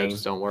feel the same. Yeah, it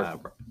just don't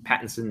work.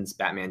 Pattinson's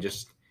Batman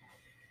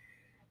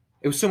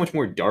it was so much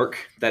more dark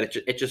that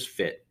it just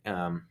fit.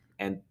 And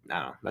I don't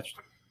know,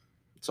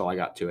 that's all I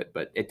got to it.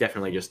 But it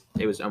definitely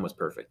it was almost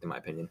perfect in my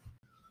opinion.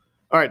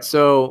 All right,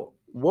 so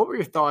what were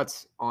your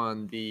thoughts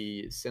on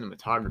the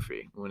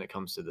cinematography when it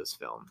comes to this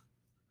film?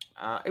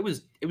 It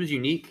was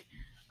unique.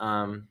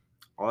 All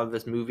of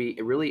this movie,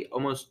 it really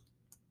almost,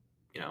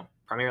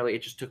 primarily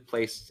it just took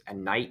place at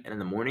night and in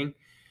the morning.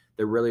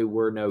 There really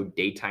were no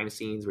daytime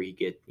scenes where you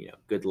get,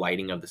 good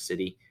lighting of the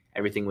city.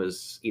 Everything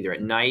was either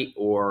at night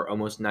or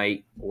almost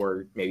night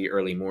or maybe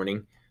early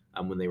morning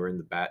when they were in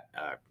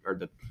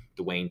the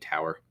Wayne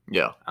Tower.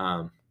 Yeah.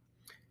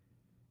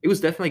 It was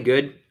definitely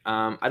good.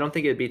 I don't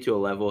think it'd be to a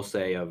level,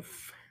 say, of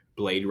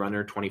Blade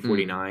Runner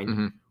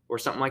 2049 or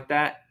something like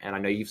that. And I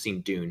know you've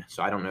seen Dune,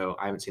 so I don't know.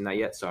 I haven't seen that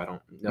yet, so I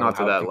don't know Not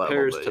how to that it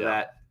compares level, to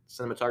that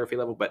cinematography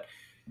level. But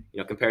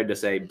compared to,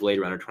 say, Blade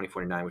Runner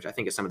 2049, which I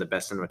think is some of the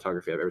best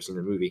cinematography I've ever seen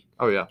in a movie.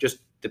 Oh yeah. Just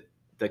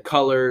the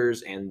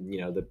colors and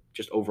the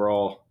just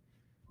overall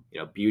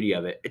beauty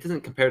of it. It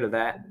doesn't compare to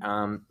that.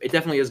 It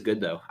definitely is good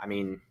though. I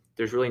mean,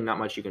 there's really not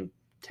much you can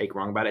take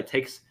wrong about it. It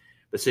takes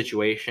the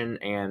situation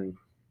and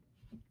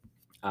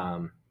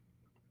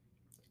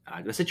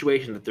the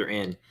situation that they're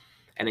in,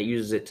 and it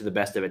uses it to the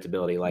best of its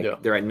ability.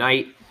 Like they're at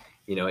night,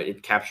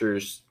 it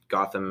captures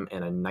Gotham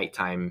in a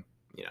nighttime,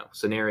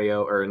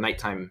 scenario or a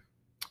nighttime,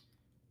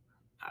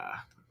 I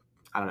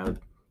don't know,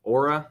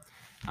 aura.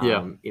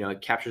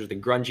 It captures the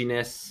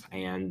grunginess,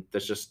 and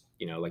there's just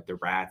like the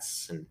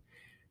rats and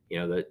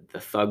the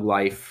thug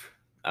life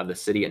of the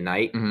city at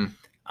night,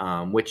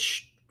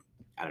 which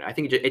I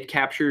think it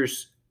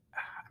captures.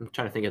 I'm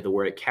trying to think of the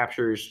word. It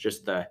captures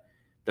just the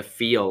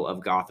feel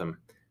of Gotham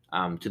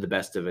to the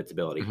best of its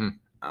ability,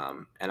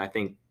 and I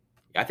think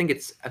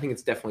it's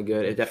definitely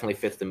good. It definitely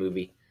fits the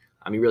movie.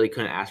 You really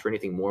couldn't ask for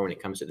anything more when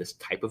it comes to this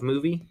type of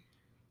movie,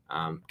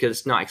 because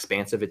it's not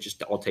expansive. It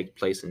just all takes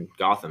place in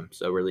Gotham,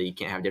 so really you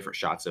can't have different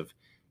shots of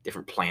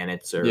different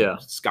planets or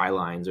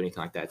skylines or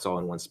anything like that. It's all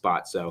in one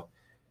spot. So,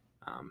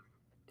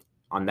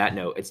 on that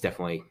note, it's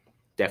definitely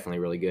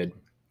really good.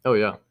 Oh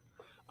yeah.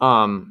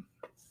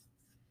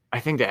 I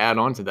think to add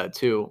on to that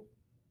too,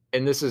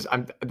 and this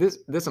I'm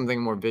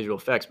thinking more visual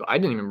effects, but I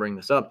didn't even bring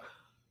this up.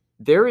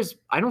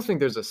 I don't think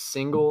there's a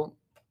single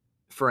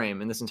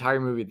frame in this entire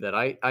movie that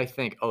I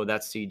think, oh,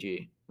 that's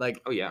CG.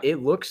 Like, oh yeah,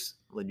 it looks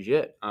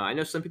legit. I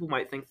know some people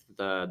might think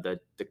the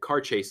car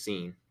chase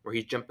scene where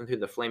he's jumping through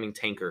the flaming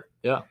tanker,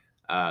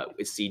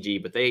 is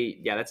CG, but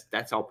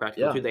that's all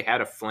practical too. They had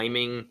a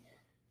flaming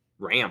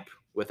ramp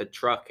with a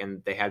truck,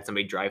 and they had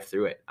somebody drive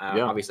through it.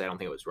 Obviously, I don't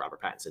think it was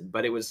Robert Pattinson,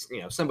 but it was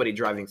somebody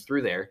driving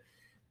through there,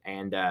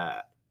 and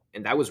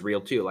that was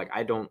real too. Like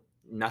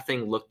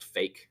nothing looked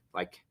fake.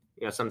 Like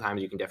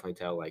sometimes you can definitely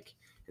tell, like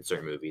in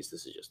certain movies,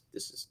 this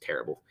is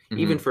terrible,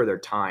 even for their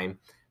time.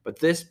 But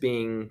this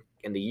being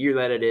in the year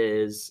that it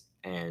is,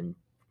 and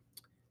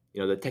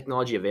the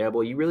technology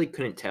available, you really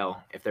couldn't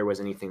tell if there was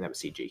anything that was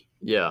CG.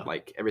 Yeah,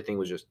 like everything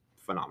was just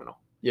phenomenal.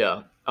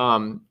 Yeah.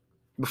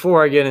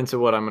 Before I get into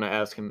what I'm going to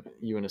ask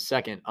you in a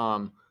second,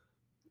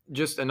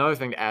 just another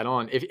thing to add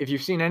on. If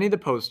you've seen any of the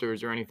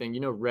posters or anything,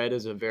 red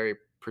is a very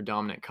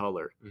predominant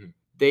color.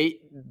 The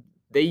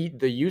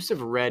use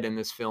of red in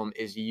this film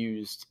is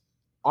used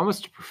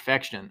almost to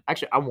perfection.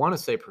 Actually, I want to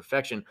say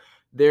perfection.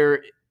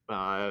 Never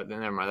mind.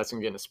 That's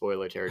gonna get into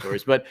spoiler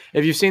territories. But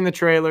if you've seen the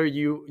trailer,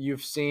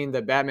 you've seen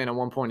that Batman at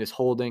one point is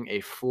holding a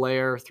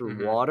flare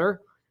through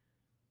water.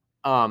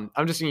 I'm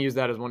just gonna use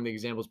that as one of the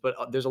examples.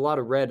 But there's a lot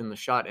of red in the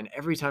shot, and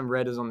every time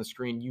red is on the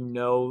screen,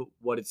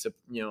 what it's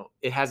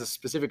it has a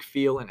specific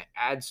feel, and it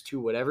adds to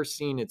whatever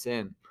scene it's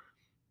in.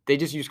 They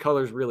just use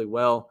colors really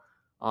well.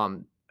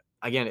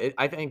 Again,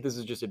 I think this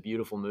is just a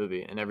beautiful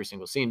movie in every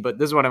single scene. But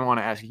this is what I want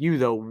to ask you,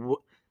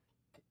 though.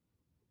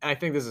 I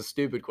think this is a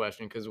stupid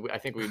question because I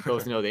think we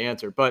both know the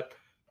answer. But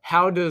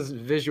how does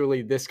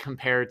visually this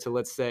compare to,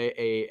 let's say,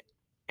 a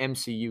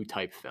MCU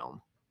type film?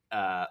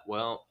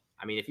 Well,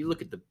 I mean, if you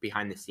look at the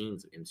behind the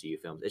scenes of MCU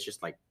films, it's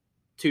just like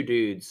two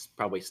dudes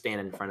probably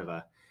standing in front of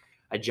a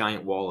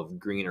giant wall of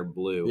green or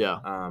blue.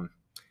 Yeah.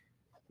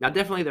 Now,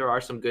 definitely there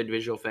are some good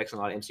visual effects in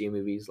a lot of MCU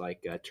movies,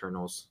 like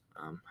Eternals.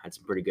 Had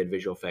some pretty good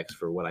visual effects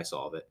for what I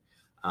saw of it.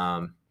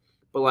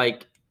 But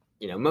like,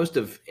 most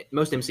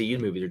MCU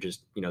movies are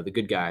just, the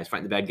good guys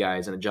fighting the bad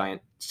guys in a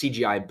giant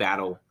CGI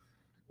battle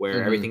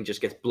where everything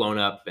just gets blown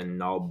up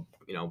and all,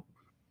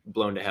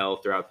 blown to hell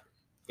throughout,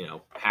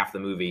 half the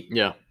movie.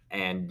 Yeah.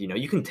 And,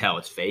 you can tell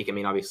it's fake. I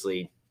mean,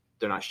 obviously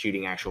they're not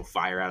shooting actual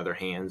fire out of their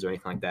hands or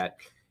anything like that.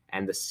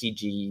 And the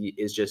CG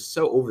is just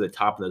so over the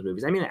top in those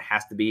movies. I mean, it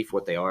has to be for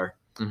what they are.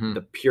 Mm-hmm.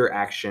 The pure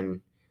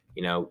action,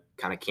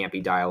 kind of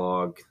campy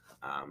dialogue.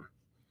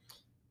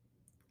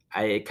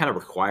 It kind of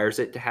requires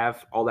it to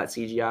have all that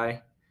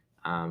CGI.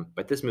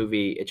 But this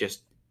movie,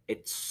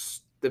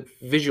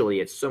 visually,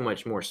 it's so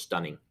much more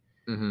stunning.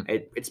 Mm-hmm.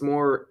 It's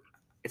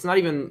not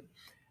even,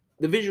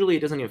 visually, it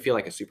doesn't even feel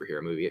like a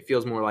superhero movie. It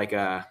feels more like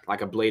a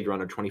Blade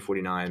Runner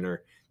 2049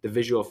 or the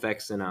visual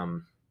effects in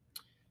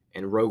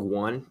Rogue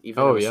One,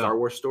 even though a Star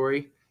Wars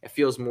story. It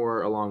feels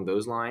more along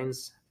those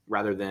lines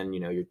rather than,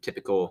 your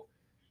typical,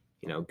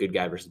 good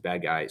guy versus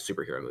bad guy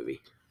superhero movie.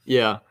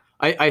 Yeah.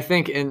 I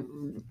think,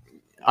 and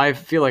I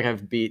feel like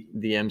I've beat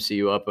the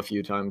MCU up a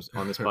few times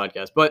on this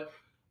podcast, but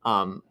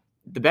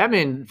the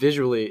Batman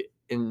visually,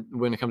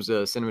 when it comes to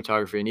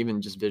cinematography and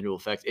even just visual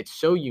effects, it's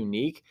so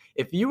unique.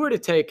 If you were to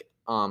take,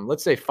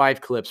 let's say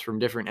 5 clips from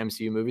different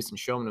MCU movies and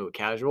show them to a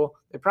casual,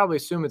 they probably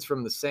assume it's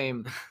from the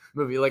same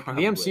movie. Like the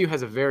MCU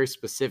has a very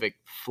specific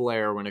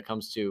flair when it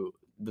comes to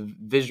the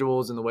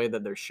visuals and the way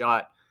that they're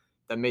shot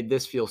that made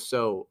this feel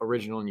so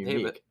original and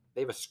unique.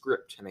 They have a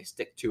script and they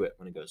stick to it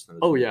when it goes to those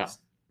movies.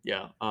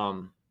 Yeah.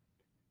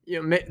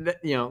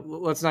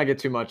 Let's not get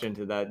too much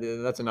into that.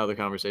 That's another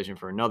conversation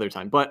for another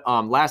time. But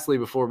lastly,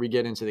 before we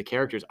get into the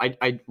characters,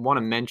 I want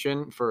to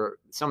mention for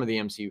some of the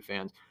MCU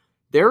fans,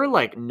 there are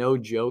like no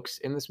jokes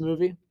in this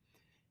movie.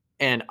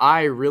 And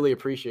I really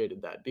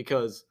appreciated that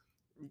because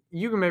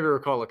you can maybe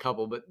recall a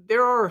couple, but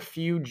there are a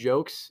few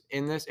jokes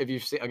in this. If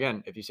you've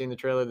seen the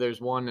trailer,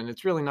 there's one, and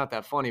it's really not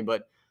that funny,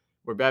 but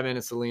where Batman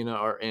and Selina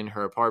are in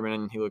her apartment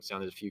and he looks down,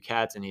 there's a few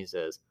cats and he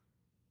says,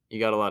 "You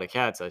got a lot of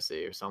cats, I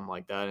see," or something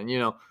like that.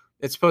 And,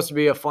 it's supposed to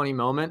be a funny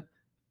moment,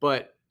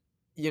 but,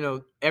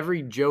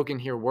 every joke in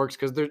here works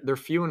because they're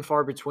few and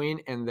far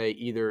between, and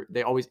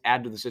they always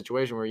add to the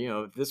situation where,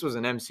 if this was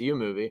an MCU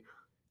movie,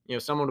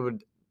 someone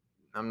would,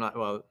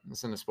 this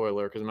isn't a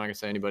spoiler because I'm not going to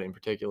say anybody in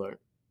particular.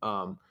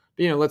 But,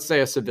 let's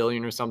say a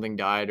civilian or something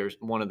died or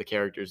one of the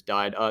characters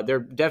died.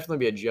 There'd definitely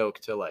be a joke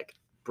to like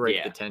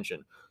break the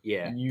tension.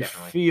 Yeah, you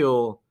definitely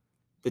feel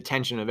the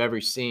tension of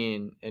every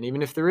scene. And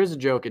even if there is a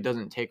joke, it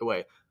doesn't take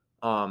away.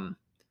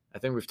 I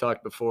think we've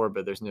talked before,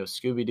 but there's no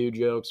Scooby-Doo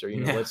jokes or,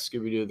 let's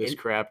Scooby-Doo this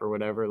crap or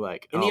whatever.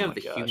 Like any of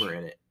the humor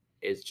in it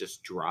is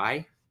just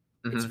dry.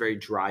 Mm-hmm. It's very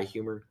dry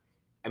humor.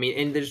 I mean,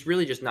 and there's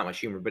really just not much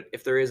humor, but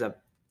if there is a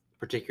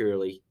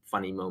particularly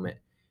funny moment,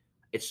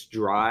 it's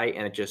dry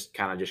and it just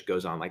kind of just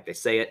goes on. Like they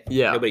say it,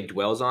 nobody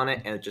dwells on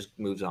it, and it just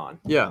moves on.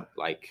 Yeah.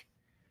 Like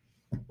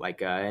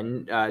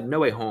in No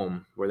Way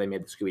Home, where they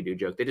made the Scooby-Doo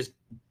joke, they just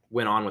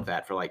went on with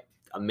that for like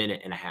a minute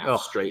and a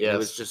half straight. Yes. It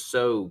was just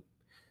so,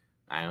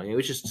 I don't know, it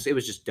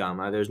was just dumb.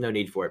 There's no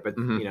need for it. But,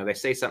 they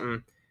say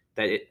something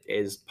that it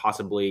is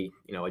possibly,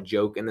 a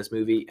joke in this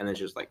movie, and it's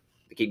just like,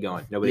 they keep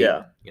going. Nobody,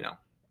 And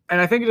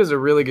I think it does a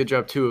really good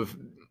job, too, of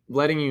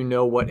letting you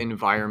know what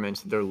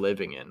environment they're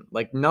living in.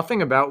 Like,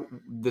 nothing about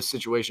the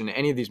situation in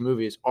any of these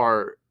movies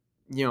are,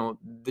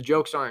 the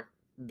jokes aren't,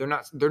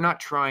 they're not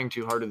trying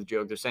too hard of the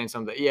joke. They're saying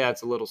something that,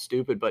 it's a little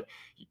stupid, but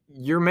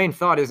your main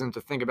thought isn't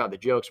to think about the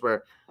jokes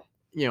where,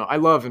 I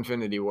love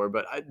Infinity War,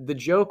 but the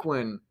joke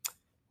when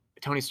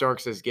Tony Stark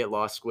says, "Get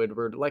lost,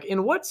 Squidward." Like,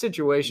 in what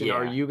situation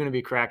are you going to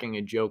be cracking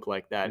a joke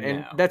like that?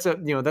 And that's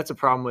a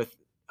problem with,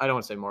 I don't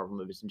want to say Marvel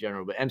movies in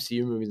general, but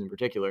MCU movies in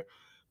particular.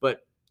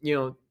 But,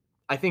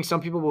 I think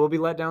some people will be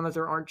let down that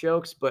there aren't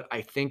jokes, but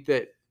I think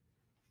that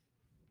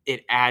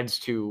it adds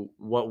to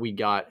what we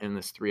got in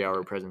this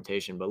 3-hour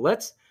presentation. But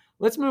let's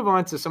move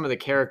on to some of the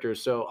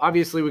characters. So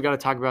obviously we got to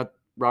talk about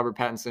Robert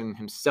Pattinson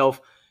himself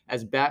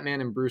as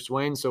Batman and Bruce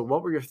Wayne. So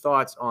what were your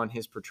thoughts on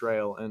his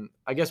portrayal? And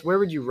I guess where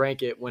would you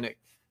rank it when it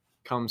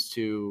comes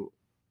to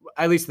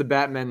at least the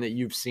Batman that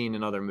you've seen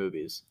in other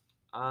movies?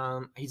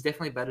 He's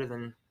definitely better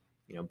than,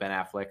 Ben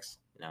Affleck's.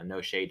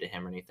 No shade to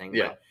him or anything.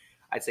 Yeah. But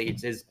I'd say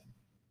his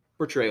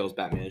portrayal as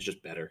Batman is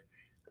just better.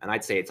 And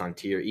I'd say it's on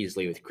tier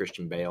easily with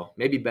Christian Bale.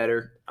 Maybe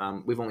better.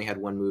 We've only had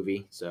one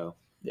movie, so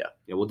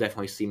we'll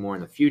definitely see more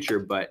in the future.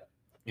 But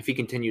if he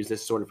continues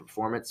this sort of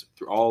performance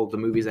through all the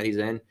movies that he's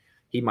in,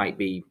 he might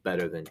be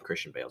better than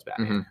Christian Bale's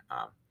Batman.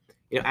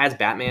 As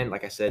Batman,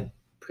 like I said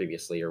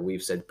previously, or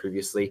we've said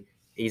previously,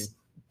 he's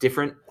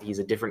different. He's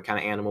a different kind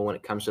of animal when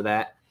it comes to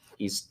that.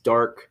 He's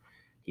dark.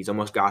 He's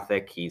almost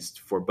gothic. He's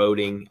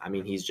foreboding. I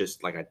mean, he's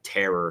just like a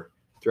terror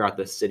throughout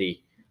the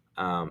city.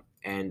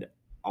 And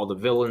all the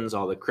villains,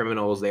 all the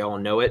criminals, they all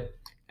know it,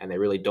 and they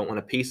really don't want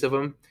a piece of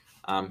him.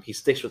 He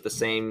sticks with the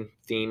same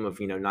theme of,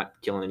 not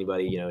killing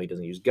anybody. He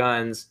doesn't use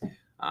guns.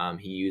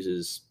 He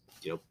uses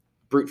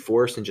brute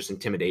force and just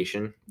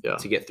intimidation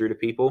to get through to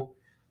people.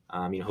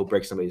 He'll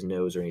break somebody's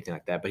nose or anything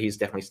like that. But he's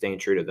definitely staying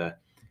true to the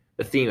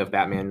theme of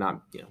Batman,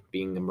 not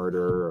being a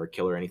murderer or a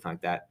killer or anything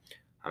like that.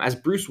 As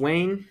Bruce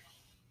Wayne,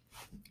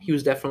 he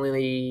was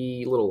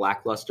definitely a little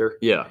lackluster.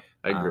 Yeah,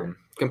 I agree.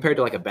 Compared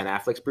to like a Ben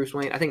Affleck's Bruce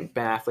Wayne, I think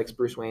Ben Affleck's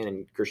Bruce Wayne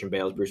and Christian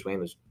Bale's Bruce Wayne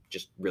was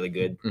just really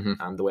good.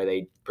 The way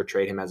they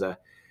portrayed him as a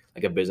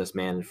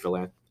businessman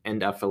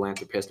and a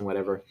philanthropist and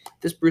whatever.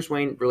 This Bruce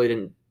Wayne really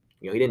didn't,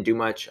 he didn't do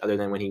much other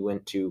than when he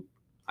went to,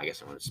 I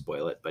guess I don't want to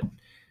spoil it, but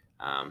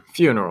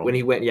funeral. When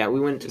he went, we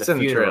went to it's the in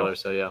funeral. The trailer,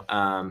 so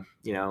yeah.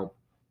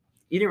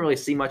 You didn't really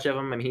see much of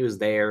him. I mean, he was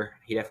there.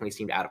 He definitely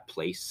seemed out of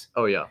place.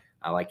 Oh yeah.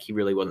 Like he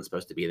really wasn't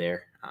supposed to be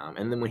there.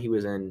 And then when he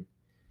was in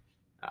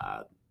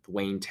the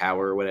Wayne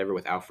Tower or whatever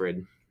with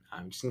Alfred,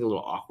 just seemed a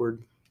little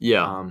awkward.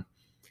 Yeah.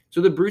 So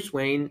the Bruce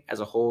Wayne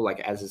as a whole, like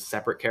as a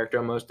separate character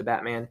almost to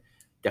Batman,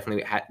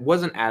 definitely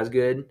wasn't as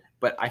good.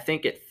 But I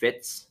think it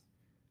fits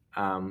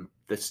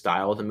the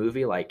style of the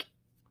movie, like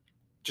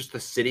just the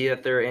city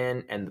that they're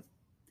in, and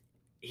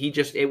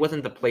it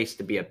wasn't the place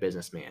to be a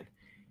businessman.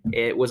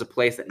 It was a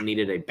place that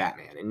needed a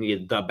Batman. It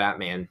needed the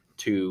Batman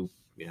to,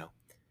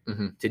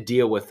 to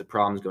deal with the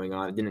problems going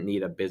on. It didn't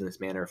need a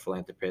businessman or a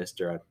philanthropist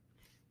or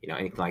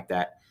anything like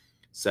that.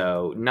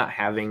 So not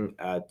having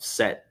a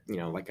set,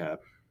 like a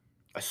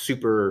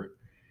super,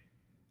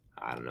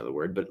 I don't know the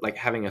word, but like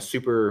having a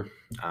super,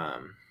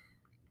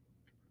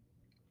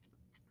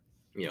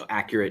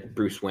 accurate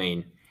Bruce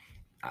Wayne,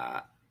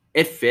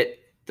 it fit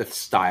the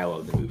style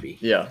of the movie.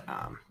 Yeah.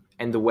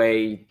 And the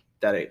way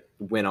that it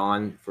went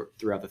on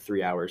throughout the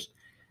 3 hours.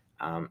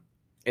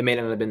 It may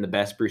not have been the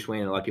best Bruce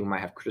Wayne, and a lot of people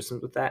might have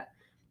criticisms with that,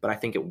 but I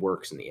think it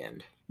works in the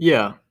end.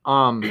 Yeah.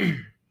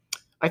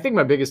 I think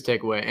my biggest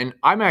takeaway, and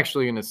I'm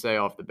actually going to say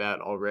off the bat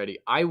already,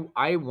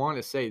 I want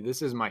to say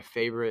this is my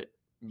favorite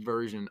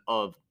version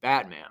of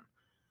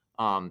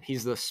Batman.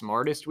 He's the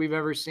smartest we've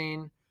ever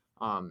seen.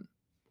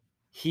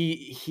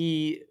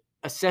 He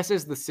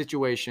assesses the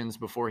situations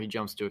before he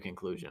jumps to a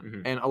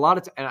conclusion. And a lot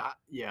of I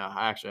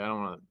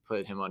don't want to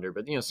put him under,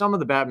 but some of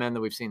the Batmen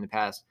that we've seen in the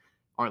past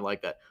aren't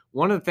like that.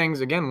 One of the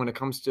things, again, when it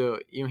comes to,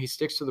 he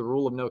sticks to the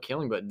rule of no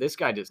killing, but this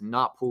guy does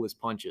not pull his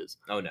punches.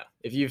 Oh no.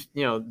 If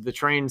the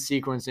train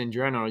sequence in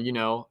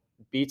general,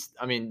 beats,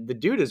 the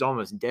dude is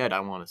almost dead,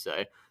 I want to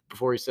say,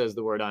 before he says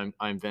the word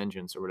I'm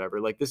vengeance or whatever.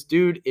 Like this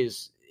dude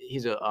he's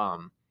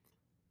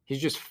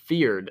just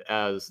feared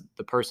as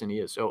the person he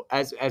is. So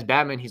as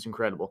Batman, he's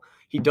incredible.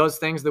 He does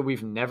things that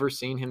we've never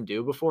seen him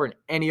do before in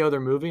any other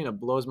movie, and it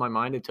blows my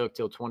mind it took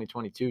till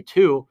 2022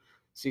 to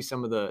see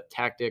some of the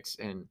tactics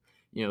and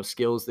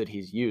skills that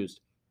he's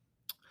used.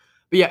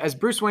 But yeah, as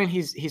Bruce Wayne,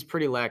 he's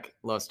pretty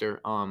lackluster.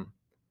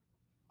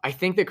 I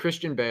think that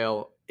Christian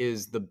Bale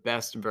is the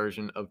best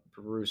version of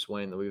Bruce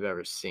Wayne that we've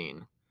ever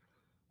seen.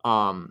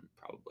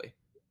 Probably.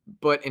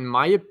 But in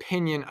my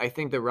opinion, I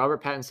think that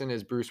Robert Pattinson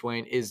as Bruce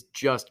Wayne is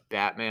just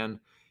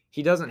Batman.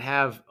 He doesn't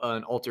have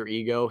an alter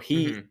ego.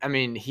 He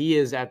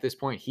is at this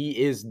point,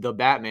 he is the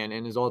Batman,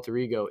 and his alter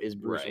ego is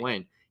Bruce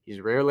Wayne. He's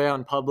rarely out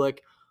in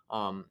public.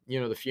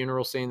 The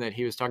funeral scene that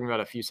he was talking about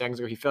a few seconds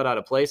ago, he felt out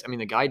of place.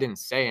 The guy didn't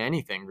say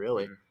anything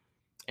really.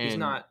 And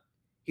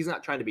he's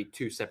not trying to be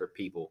two separate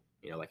people,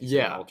 like you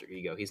said, an alter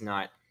ego. He's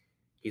not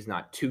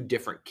two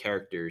different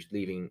characters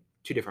leaving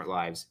two different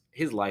lives.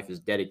 His life is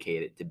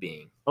dedicated to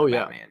being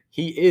Batman.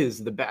 He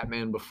is the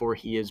Batman before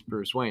he is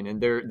Bruce Wayne.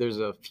 And there's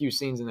a few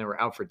scenes in there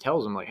where Alfred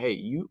tells him, like, hey,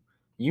 you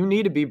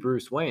need to be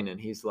Bruce Wayne. And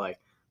he's like,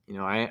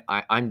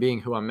 I'm being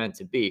who I'm meant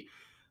to be.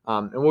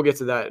 And we'll get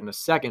to that in a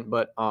second.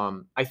 But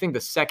I think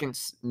the second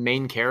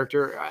main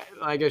character,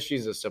 I guess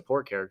she's a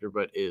support character,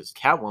 but is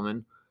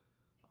Catwoman.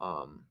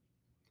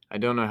 I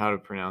don't know how to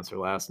pronounce her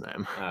last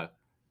name.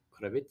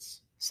 Kravitz?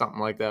 Something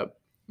like that.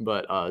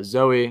 But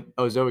Zoe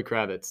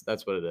Kravitz,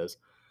 that's what it is.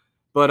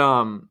 But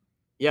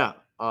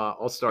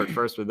I'll start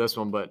first with this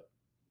one. But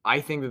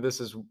I think that this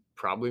is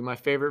probably my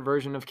favorite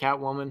version of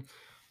Catwoman.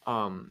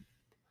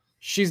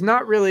 She's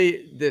not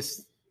really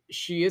this.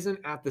 She isn't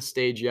at the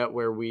stage yet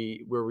where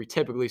we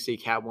typically see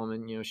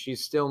Catwoman.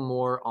 She's still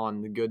more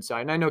on the good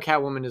side. And I know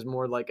Catwoman is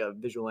more like a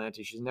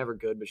vigilante. She's never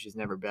good, but she's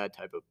never bad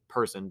type of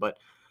person. But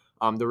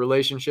the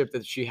relationship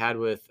that she had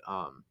with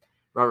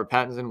Robert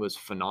Pattinson was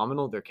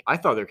phenomenal. I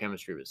thought their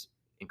chemistry was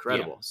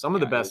incredible. Some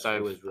of the best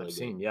I've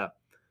seen. Yeah.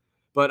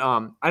 But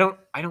I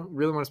don't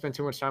really want to spend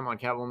too much time on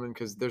Catwoman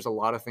because there's a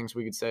lot of things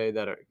we could say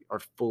that are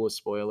full of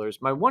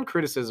spoilers. My one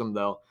criticism,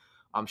 though,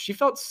 she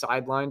felt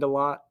sidelined a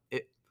lot.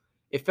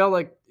 It felt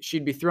like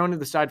she'd be thrown to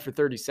the side for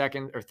 30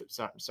 seconds,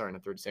 or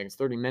not 30 seconds,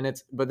 30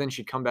 minutes, but then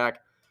she'd come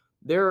back.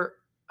 I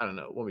don't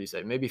know, what would you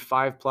say, maybe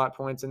 5 plot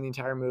points in the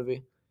entire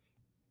movie?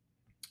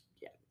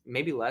 Yeah,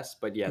 maybe less,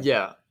 but yeah.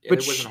 Yeah. But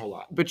it wasn't a whole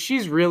lot.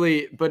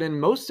 But in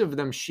most of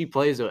them, she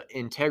plays an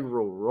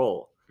integral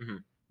role. Mm-hmm.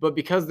 But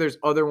because there's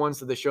other ones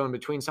that they show in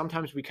between,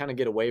 sometimes we kind of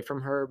get away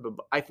from her. But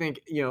I think,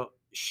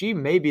 she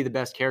may be the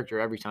best character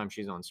every time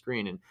she's on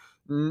screen. And,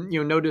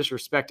 no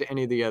disrespect to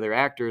any of the other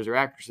actors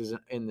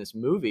in this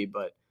movie,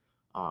 but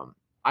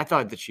I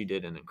thought that she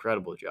did an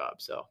incredible job.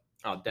 So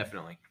Oh,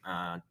 definitely.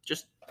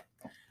 Just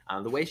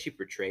the way she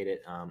portrayed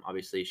it.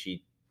 Obviously,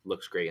 she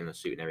looks great in the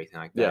suit and everything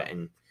like Yeah. that,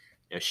 and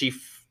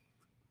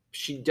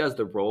she does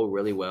the role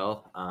really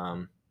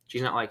well.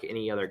 She's not like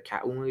any other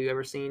Catwoman we've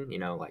ever seen.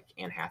 Like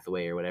Anne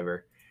Hathaway or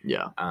whatever.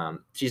 Yeah.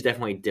 She's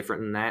definitely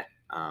different than that.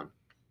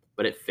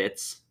 But it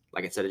fits.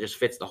 Like I said, it just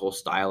fits the whole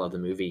style of the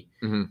movie.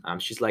 Hmm.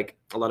 She's like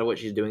a lot of what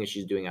she's doing is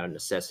she's doing out of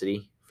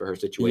necessity for her Yeah.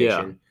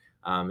 situation,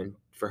 and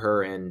for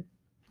her and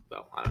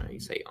well, I don't know, you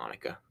say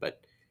Annika,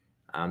 but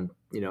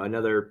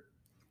another,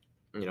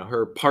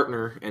 her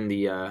partner in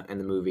the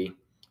movie.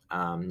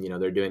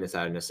 They're doing this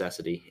out of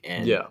necessity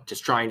and Yeah.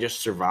 just try and just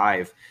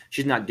survive.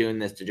 She's not doing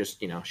this to just,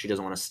 she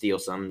doesn't want to steal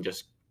something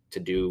just to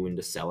do and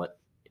to sell it,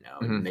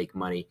 and Hmm. make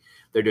money.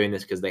 They're doing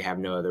this because they have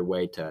no other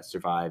way to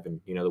survive.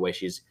 And the way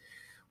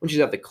when she's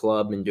at the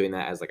club and doing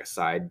that as like a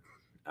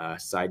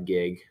side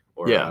gig,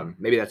 or Yeah.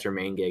 maybe that's her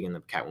main gig and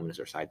the Catwoman is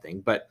her side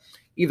thing. But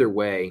either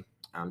way,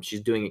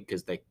 she's doing it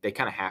because they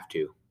kind of have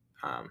to.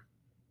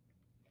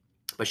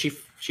 But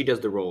she does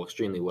the role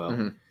extremely well.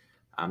 Hmm.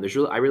 I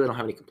really don't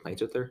have any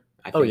complaints with her.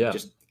 I Oh think yeah.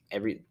 just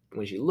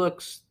when she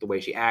looks, the way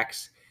she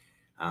acts,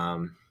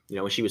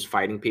 when she was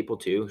fighting people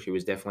too, she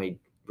was definitely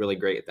really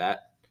great at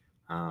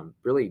that.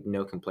 Really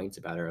no complaints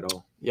about her at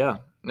all. Yeah.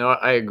 No,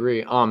 I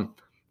agree.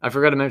 I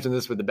forgot to mention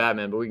this with the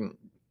Batman, but we can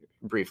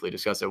briefly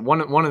discuss it.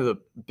 One of the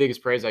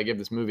biggest praise I give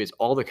this movie is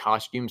all the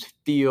costumes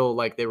feel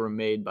like they were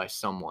made by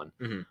someone.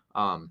 Mhm.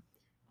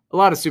 A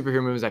lot of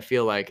superhero movies, I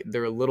feel like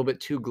they're a little bit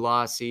too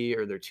glossy,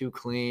 or they're too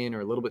clean, or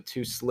a little bit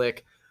too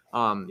slick.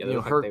 Yeah, they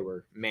look like they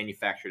were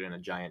manufactured in a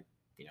giant,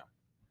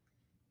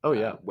 Oh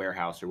yeah.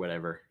 warehouse or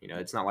whatever.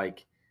 It's not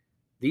like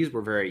these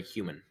were very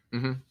human.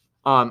 Hmm.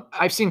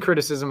 I've seen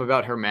criticism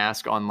about her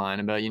mask online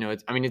about,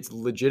 it's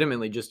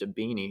legitimately just a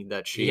beanie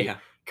that she Yeah.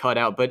 cut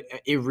out, but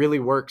it really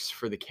works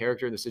for the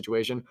character, the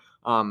situation.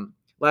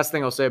 Last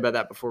thing I'll say about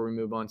that before we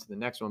move on to the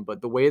next one,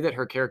 but the way that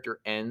her character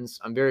ends,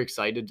 I'm very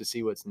excited to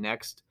see what's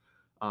next.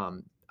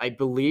 I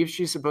believe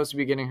she's supposed to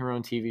be getting her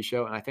own TV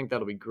show, and I think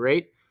that'll be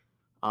great.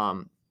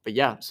 But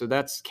yeah, so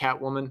that's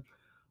Catwoman.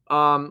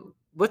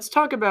 Let's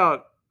talk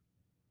about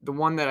the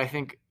one that I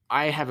think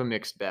I have a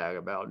mixed bag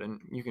about,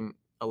 and you can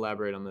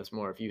elaborate on this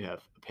more if you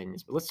have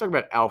opinions. But let's talk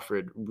about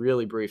Alfred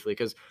really briefly,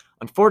 because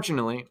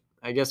unfortunately,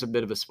 I guess a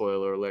bit of a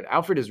spoiler alert,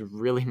 Alfred is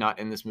really not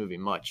in this movie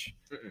much.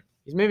 Mm-mm.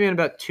 He's maybe in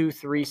about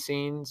 2-3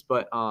 scenes,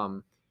 but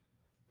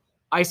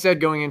I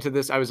said going into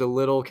this, I was a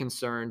little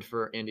concerned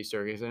for Andy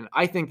Serkis, and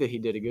I think that he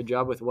did a good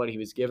job with what he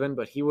was given,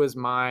 but he was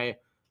my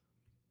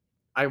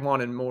I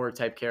wanted more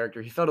type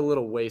character. He felt a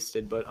little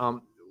wasted, but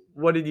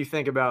what did you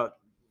think about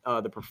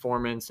the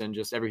performance and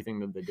just everything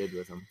that they did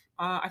with him?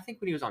 I think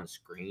when he was on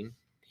screen,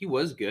 he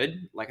was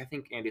good. Like I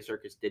think Andy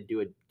Serkis did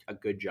do a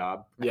good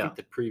job. I Yeah. think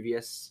the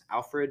previous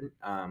Alfred,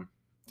 I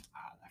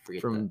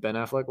forget From Ben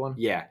Affleck one?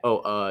 yeah,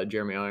 Oh,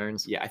 Jeremy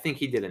Irons. yeah. I think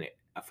he did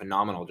a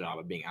phenomenal job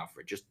of being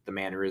Alfred. Just the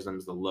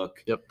mannerisms, the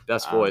look. Yep,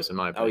 best voice in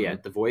my Oh yeah, opinion.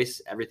 the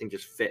voice, everything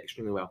just fit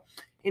extremely well.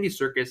 Andy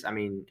Serkis, I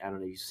mean, I don't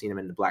know, you've seen him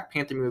in the Black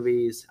Panther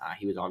movies.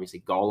 He was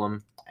obviously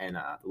Gollum and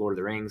the Lord of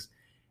the Rings.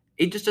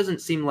 It just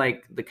doesn't seem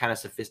like the kind of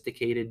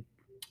sophisticated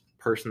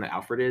person that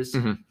Alfred is.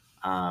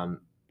 Mhm.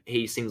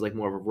 He seems like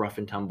more of a rough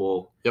and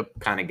tumble Yep.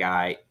 kind of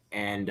guy,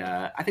 and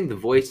I think the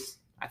voice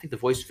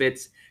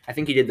fits. I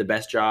think he did the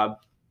best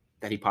job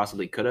that he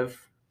possibly could have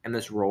in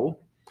this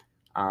role.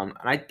 And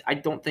I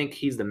don't think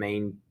he's the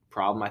main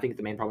problem. I think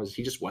the main problem is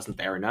he just wasn't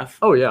there enough.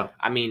 Oh yeah,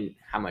 I mean,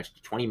 how much?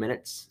 20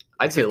 minutes?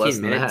 I'd say 15 less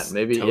than minutes that.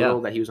 Maybe total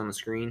yeah. that he was on the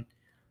screen.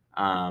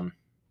 Yeah,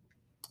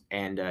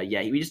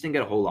 we just didn't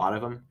get a whole lot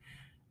of him.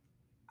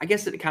 I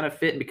guess it kind of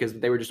fit because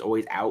they were just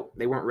always out.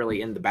 They weren't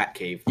really in the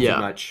Batcave too Yeah.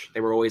 much.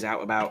 They were always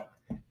out about,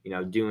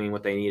 doing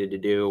what they needed to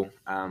do,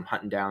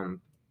 hunting down,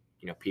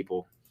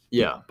 people.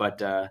 Yeah.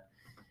 But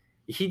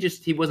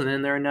he wasn't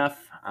in there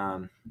enough.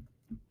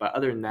 But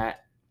other than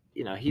that,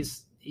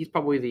 he's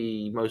probably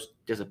the most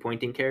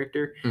disappointing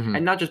character, Mhm.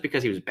 and not just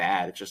because he was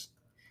bad. It's just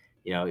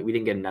we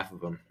didn't get enough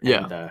of him.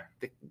 Yeah. And,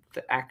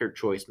 the actor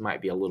choice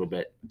might be a little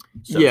bit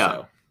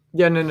Yeah.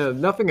 Yeah, no,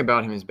 nothing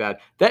about him is bad.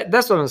 That's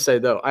what I'm gonna say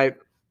though. I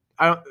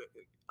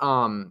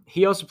don't.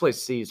 He also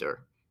plays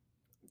Caesar.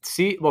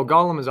 Well,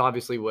 Gollum is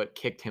obviously what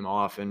kicked him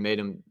off and made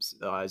him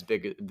as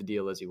big a the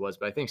deal as he was.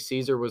 But I think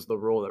Caesar was the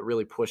role that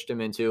really pushed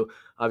him into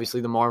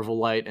obviously the Marvel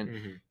light, and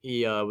Mhm.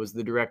 he was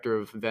the director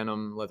of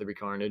Venom, Let There Be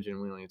Carnage,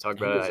 and we don't need to talk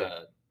He about was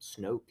it.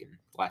 Snoke in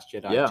Last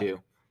Jedi Yeah. too.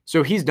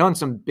 So he's done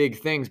some big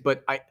things,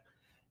 but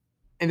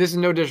and this is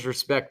no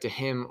disrespect to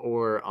him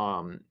or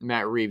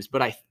Matt Reeves,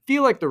 but I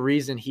feel like the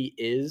reason he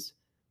is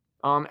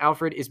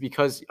Alfred is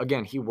because,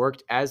 again, he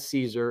worked as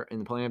Caesar in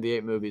the Planet of the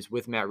Apes movies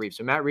with Matt Reeves.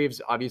 So Matt Reeves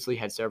obviously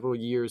had several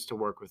years to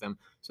work with him.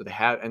 So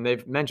and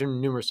they've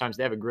mentioned numerous times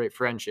they have a great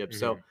friendship.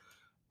 So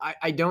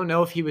I don't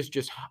know if he was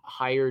just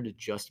hired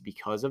just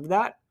because of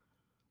that.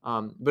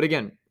 But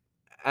again,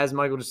 as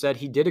Michael just said,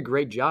 he did a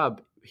great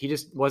job. He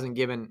just wasn't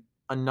given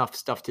enough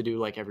stuff to do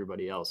like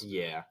everybody else.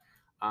 Yeah.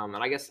 And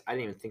I guess I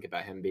didn't even think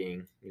about him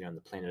being, in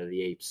the Planet of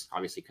the Apes,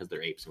 obviously because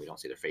they're apes and we don't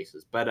see their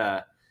faces. But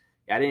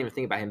yeah, I didn't even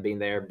think about him being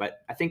there.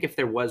 But I think if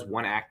there was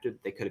one actor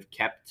they could have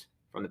kept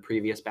from the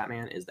previous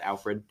Batman is the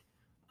Alfred,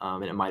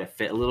 and it might have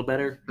fit a little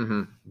better.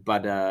 Mm-hmm.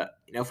 But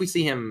if we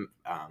see him,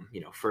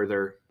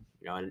 further,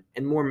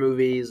 in more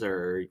movies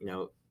or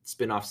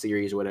spin-off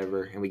series or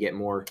whatever, and we get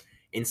more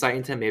insight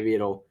into him, maybe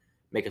it'll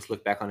make us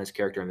look back on his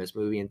character in this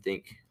movie and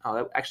think, oh,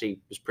 that actually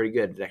was pretty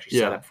good. It actually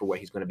set up for what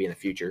he's going to be in the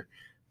future.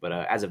 But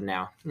as of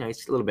now,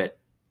 it's a little bit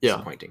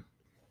disappointing.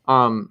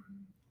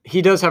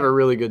 He does have a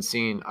really good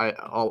scene.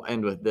 I'll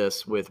end with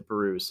this with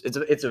Bruce.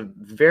 It's a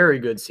very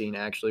good scene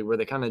actually, where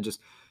they kind of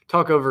just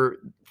talk over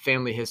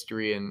family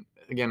history. And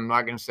again, I'm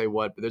not going to say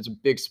what, but there's a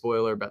big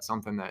spoiler about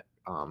something that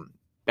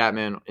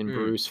Batman and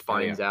Bruce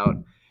finds out,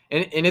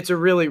 and it's a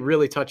really,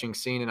 really touching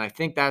scene. And I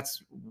think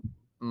that's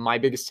my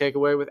biggest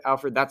takeaway with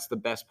Alfred. That's the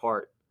best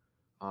part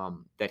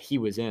that he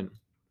was in.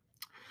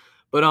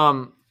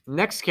 But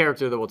next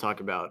character that we'll talk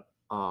about.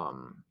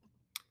 I'm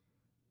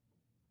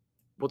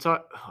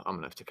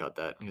gonna have to cut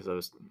that because I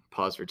was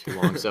paused for too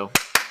long. So,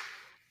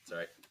 it's all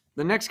right.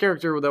 The next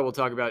character that we'll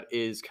talk about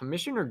is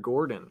Commissioner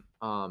Gordon,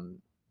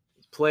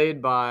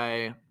 played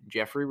by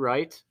Jeffrey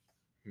Wright.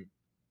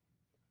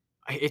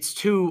 It's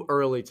too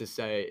early to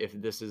say if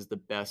this is the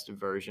best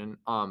version.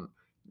 Do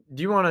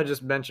you want to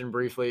just mention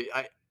briefly?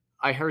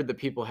 I heard that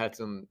people had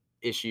some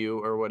issue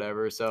or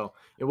whatever. So,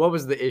 what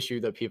was the issue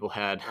that people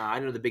had? I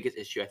know the biggest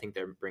issue I think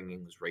they're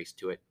bringing was race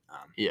to it.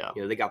 Yeah.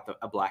 They got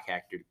a black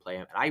actor to play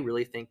him, and I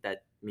really think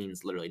that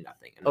means literally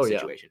nothing in this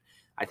situation.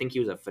 I think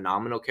he was a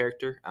phenomenal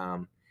character.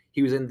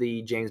 He was in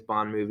the James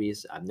Bond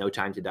movies, No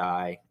Time to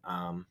Die.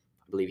 I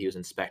believe he was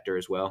in Spectre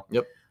as well.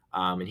 Yep.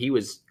 And he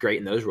was great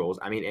in those roles.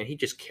 I mean, and he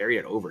just carried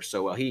it over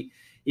so well. He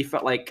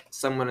felt like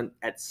someone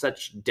at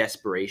such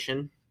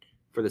desperation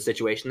for the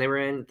situation they were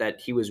in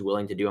that he was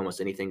willing to do almost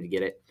anything to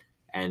get it.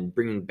 And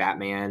bringing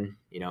Batman,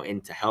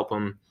 in to help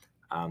him,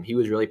 he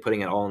was really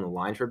putting it all on the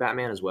line for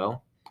Batman as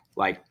well.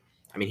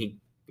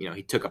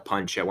 He took a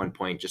punch at one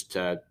point just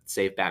to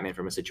save Batman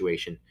from a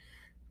situation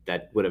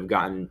that would have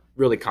gotten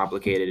really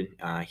complicated.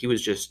 He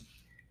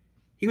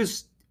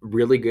was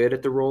really good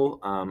at the role.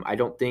 I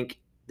don't think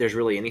there's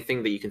really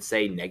anything that you can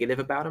say negative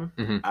about him.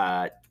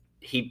 Mm-hmm.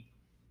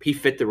 He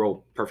fit the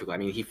role perfectly. I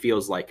mean, he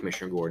feels like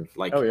Commissioner Gordon,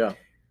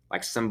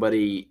 like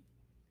somebody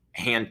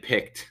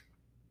handpicked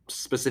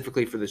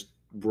specifically for this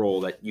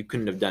role that you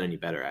couldn't have done any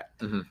better at.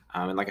 Mm-hmm.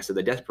 And like I said,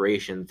 the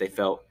desperation they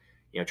felt,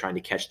 trying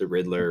to catch the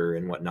Riddler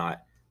and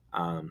whatnot.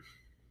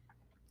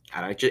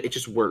 It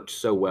just worked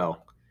so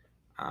well.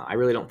 I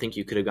really don't think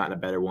you could have gotten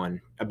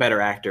a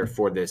better actor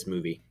for this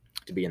movie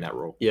to be in that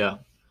role. Yeah.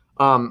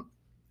 I'm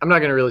not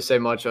going to really say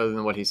much other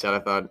than what he said. I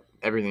thought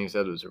everything he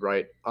said was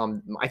right.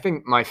 I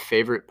think my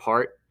favorite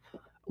part,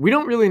 we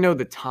don't really know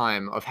the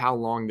time of how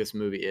long this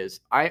movie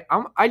is. I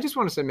just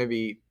want to say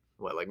maybe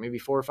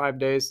 4 or 5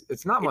 days.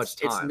 It's not much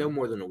time. It's no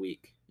more than a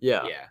week.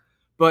 Yeah. Yeah.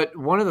 But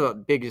one of the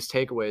biggest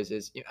takeaways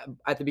is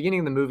at the beginning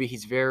of the movie,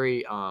 he's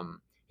very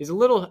he's a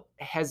little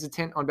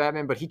hesitant on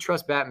Batman, but he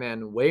trusts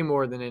Batman way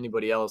more than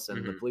anybody else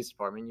in the police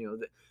department.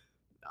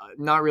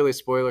 Not really a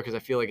spoiler because I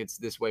feel like it's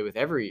this way with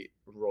every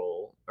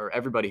role or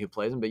everybody who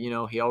plays him. But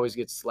he always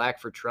gets slack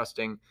for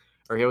trusting,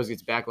 or he always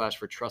gets backlash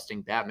for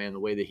trusting Batman the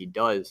way that he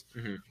does.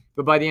 Mm-hmm.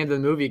 But by the end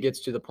of the movie, it gets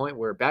to the point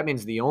where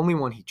Batman's the only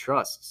one he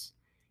trusts.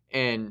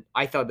 And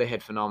I thought they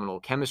had phenomenal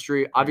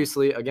chemistry.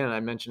 Obviously, again, I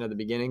mentioned at the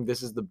beginning,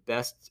 this is the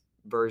best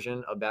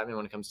version of Batman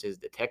when it comes to his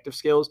detective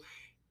skills.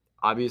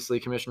 Obviously,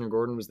 Commissioner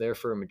Gordon was there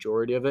for a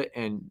majority of it.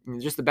 And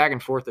just the back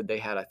and forth that they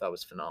had, I thought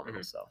was phenomenal.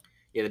 Mm-hmm. So,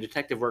 yeah, the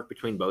detective work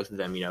between both of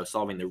them,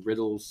 solving the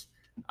riddles.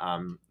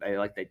 I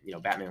like that,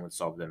 Batman would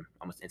solve them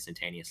almost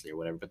instantaneously or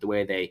whatever. But the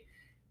way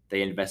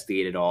they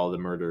investigated all the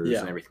murders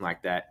and everything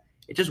like that,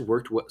 it just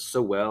worked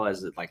so well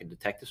as like a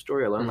detective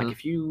story alone. Mm-hmm. Like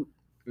if you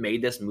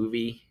made this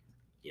movie,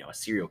 a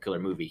serial killer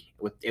movie,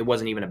 it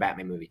wasn't even a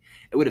Batman movie,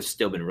 it would have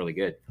still been really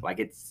good. Like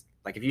it's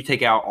like if you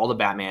take out all the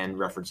Batman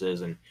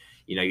references and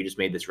you just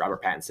made this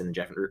Robert Pattinson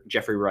and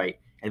Jeffrey Wright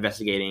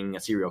investigating a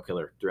serial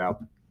killer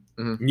throughout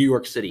New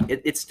York City,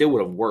 it still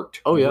would have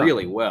worked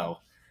really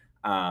well.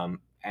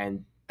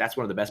 And that's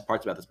one of the best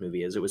parts about this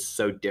movie is it was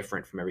so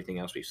different from everything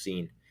else we've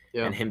seen.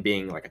 Yeah. And him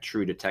being like a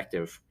true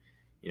detective,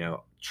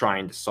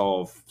 trying to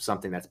solve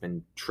something that's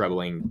been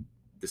troubling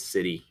the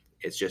city.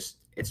 It's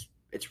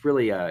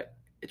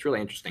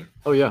really interesting.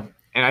 Oh yeah.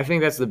 And I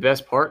think that's the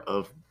best part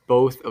of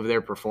both of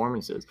their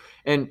performances.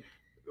 And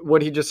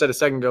what he just said a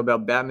second ago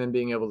about Batman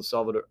being able to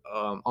solve it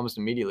almost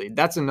immediately.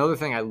 That's another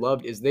thing I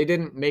loved is they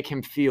didn't make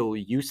him feel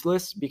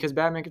useless because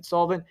Batman could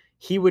solve it.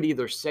 He would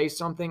either say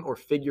something or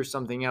figure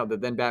something out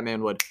that then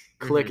Batman would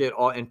click it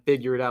all and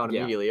figure it out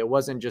immediately. It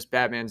wasn't just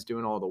Batman's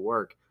doing all the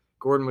work.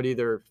 Gordon would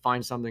either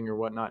find something or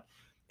whatnot.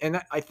 And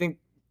I think,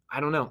 I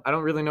don't know. I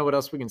don't really know what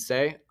else we can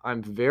say.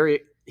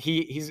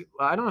 He's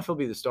I don't know if he'll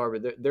be the star,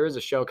 but there is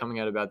a show coming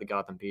out about the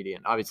Gotham PD,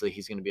 and obviously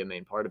he's going to be a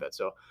main part of it.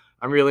 So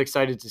I'm really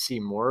excited to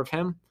see more of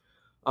him.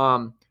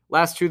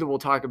 Last two that we'll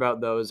talk about,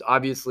 those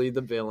obviously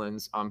the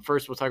villains.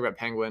 First we'll talk about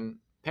Penguin.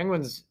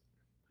 Penguin's,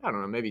 I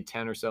don't know, maybe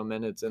 10 or so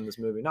minutes in this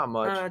movie, not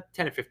much.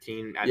 10 or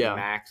 15 at the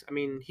max. I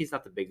mean, he's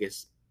not the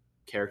biggest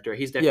character.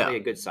 He's definitely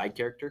a good side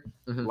character.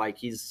 Mm-hmm. Like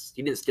he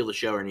didn't steal the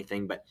show or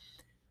anything, but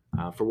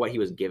For what he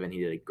was given, he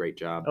did a great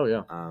job. Oh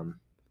yeah.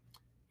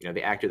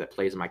 The actor that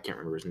plays him, I can't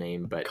remember his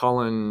name, but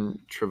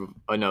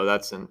no,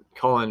 that's in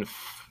Colin.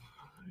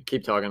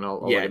 Keep talking.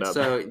 I'll look it up.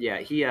 So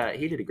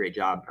he did a great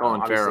job.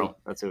 Colin Farrell.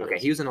 That's who it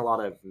is. He was in a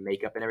lot of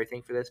makeup and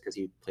everything for this because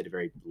he played a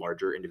very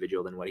larger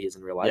individual than what he is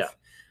in real life. Yeah.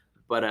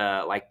 But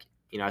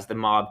as the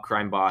mob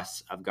crime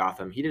boss of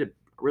Gotham, he did a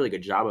really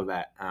good job of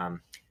that.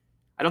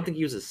 I don't think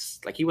he was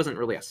he wasn't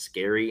really a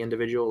scary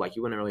individual. Like,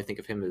 you wouldn't really think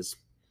of him as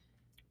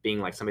being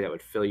like somebody that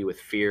would fill you with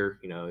fear.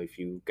 If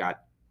you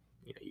got,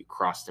 you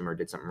crossed him or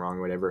did something wrong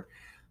or whatever.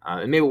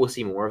 And maybe we'll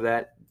see more of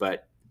that.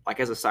 But like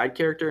as a side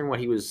character and what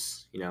he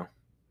was,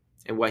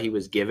 and what he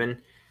was given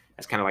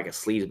as kind of like a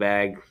sleaze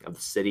bag of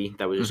the city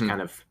that was just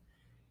kind of,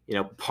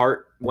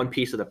 one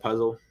piece of the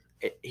puzzle.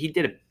 He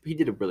did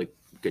a really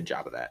good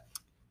job of that.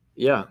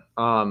 Yeah.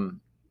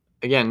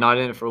 Again, not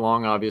in it for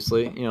long,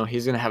 obviously.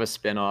 He's going to have a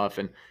spinoff,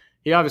 and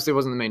he obviously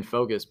wasn't the main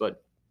focus,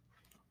 but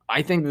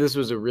I think this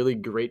was a really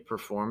great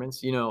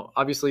performance.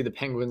 Obviously the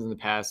Penguins in the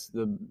past,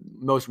 the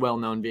most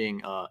well-known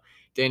being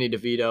Danny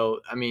DeVito.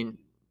 I mean,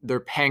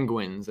 they're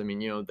penguins. I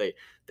mean,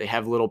 they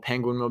have little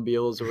penguin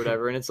mobiles or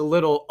whatever, and it's a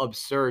little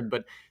absurd,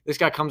 but this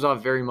guy comes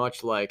off very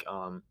much like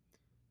an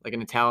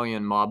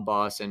Italian mob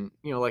boss, and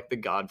like The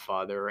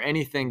Godfather or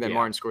anything that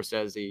Martin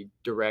Scorsese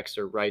directs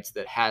or writes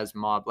that has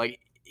mob. Like,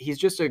 he's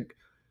just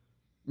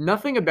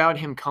nothing about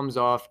him comes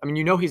off. I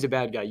mean, he's a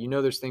bad guy.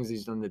 There's things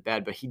he's done that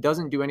bad, but he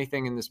doesn't do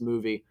anything in this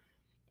movie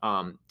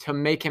to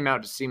make him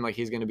out to seem like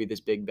he's going to be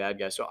this big bad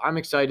guy. So I'm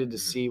excited to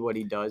see what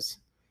he does.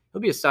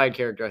 He'll be a side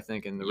character, I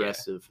think, in the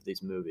rest of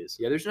these movies.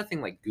 Yeah, there's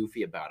nothing like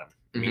goofy about him.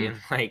 I mean,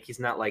 like,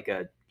 he's not like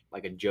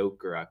a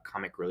joke or a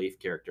comic relief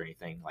character or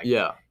anything. Like,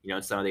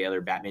 in some of the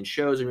other Batman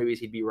shows or movies,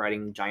 he'd be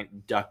riding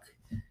giant duck,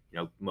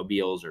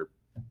 mobiles or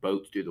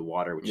boats through the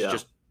water, which is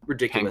just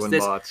ridiculous.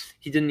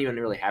 He didn't even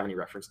really have any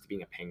reference to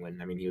being a penguin.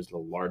 I mean, he was a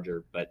little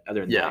larger, but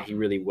other than that, he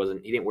really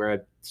wasn't. He didn't wear a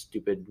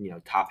stupid,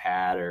 top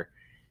hat or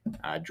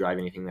drive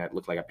anything that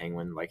looked like a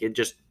penguin. Like, it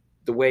just,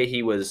 the way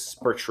he was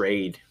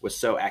portrayed was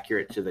so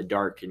accurate to the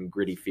dark and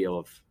gritty feel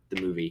of the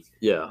movie.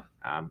 Yeah.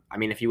 I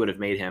mean, if you would have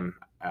made him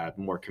a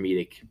more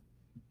comedic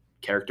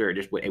character,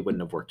 it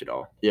wouldn't have worked at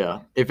all.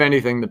 Yeah. If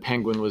anything, the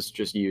Penguin was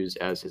just used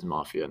as his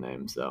mafia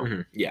name.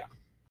 So yeah.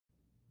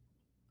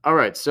 All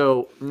right,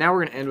 so now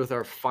we're gonna end with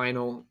our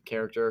final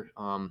character,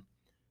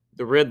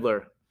 the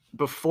Riddler.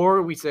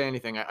 Before we say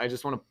anything, I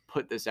just want to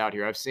put this out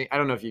here. I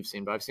don't know if you've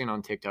seen, but I've seen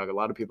on TikTok a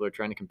lot of people are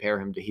trying to compare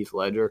him to Heath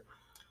Ledger.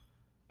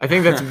 I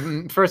think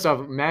that's first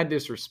off mad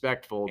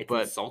disrespectful,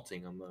 but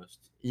insulting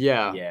almost.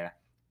 Yeah. Yeah.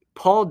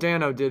 Paul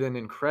Dano did an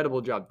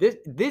incredible job.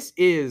 This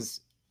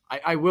is,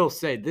 I will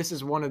say, this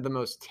is one of the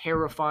most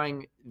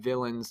terrifying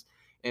villains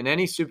in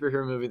any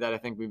superhero movie that I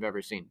think we've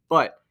ever seen.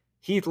 But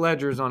Heath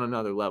Ledger is on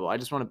another level. I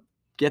just want to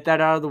get that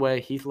out of the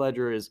way. Heath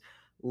Ledger is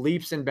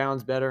leaps and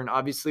bounds better, and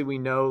obviously we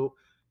know,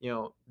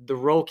 the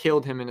role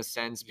killed him in a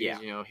sense because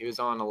he was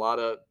on a lot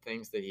of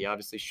things that he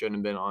obviously shouldn't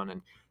have been on,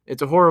 and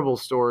it's a horrible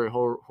story,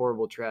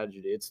 horrible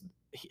tragedy.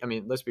 I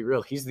mean, let's be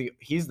real. He's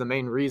the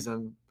main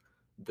reason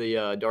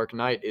the Dark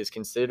Knight is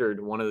considered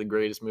one of the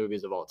greatest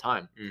movies of all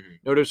time.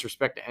 No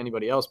disrespect to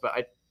anybody else, but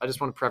I just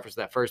want to preface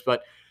that first.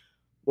 But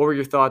what were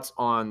your thoughts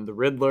on the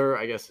Riddler?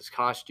 I guess his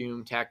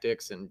costume,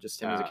 tactics, and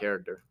just him as a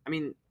character. I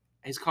mean,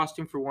 his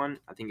costume, for one,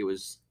 I think it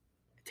was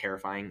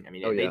terrifying. I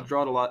mean, they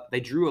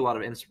drew a lot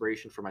of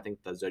inspiration from, I think,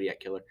 the Zodiac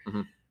Killer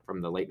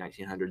from the late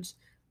 1900s,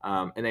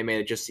 and they made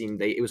it just seem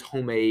it was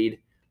homemade.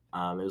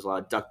 It was a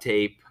lot of duct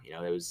tape.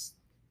 There was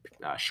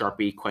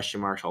Sharpie question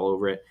marks all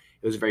over it.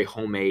 It was very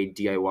homemade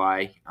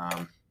DIY,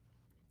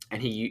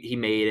 and he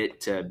made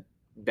it to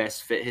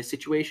best fit his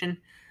situation.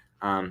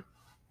 And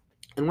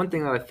one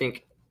thing that I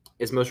think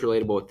is most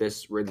relatable with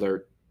this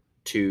Riddler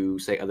to,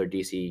 say, other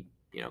DC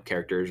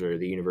characters or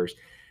the universe,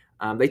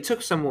 they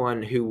took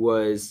someone who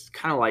was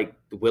kind of like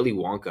Willy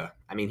Wonka.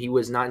 I mean, he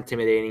was not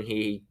intimidating.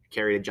 He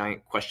carried a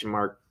giant question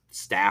mark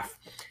staff.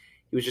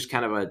 He was just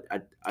kind of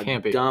a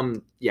campy.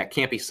 Dumb,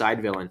 campy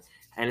side villain.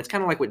 And it's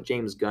kind of like what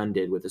James Gunn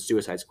did with the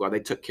Suicide Squad. They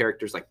took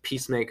characters like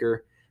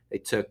Peacemaker. They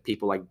took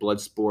people like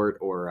Bloodsport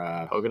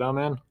or Polka Dot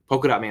Man.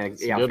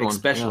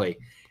 Especially.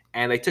 Yeah.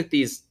 And they took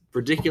these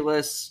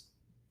ridiculous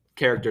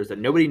characters that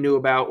nobody knew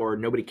about or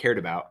nobody cared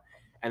about,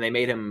 and they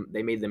made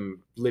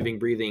them living,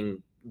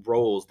 breathing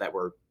roles that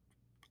were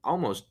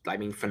almost,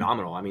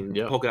 phenomenal. I mean,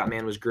 Polka Dot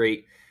Man was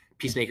great.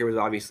 Peacemaker was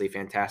obviously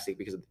fantastic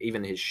because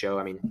even his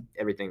show,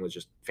 everything was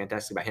just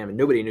fantastic about him, and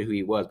nobody knew who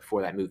he was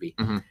before that movie.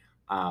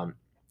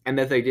 And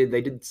that they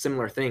did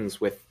similar things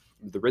with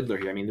the Riddler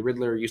here. I mean, the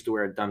Riddler used to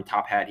wear a dumb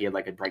top hat. He had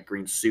like a bright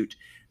green suit.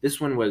 This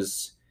one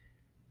was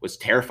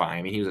terrifying.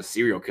 I mean, he was a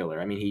serial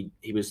killer. I mean,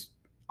 he was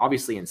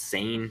obviously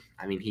insane.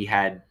 I mean,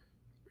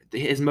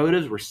 his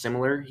motives were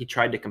similar. He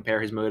tried to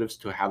compare his motives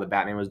to how the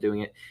Batman was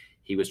doing it.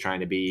 He was trying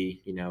to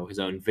be, his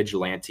own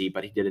vigilante,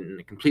 but he did it in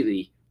a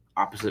completely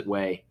opposite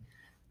way.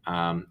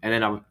 And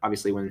then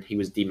obviously when he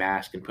was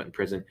demasked and put in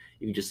prison,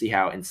 you can just see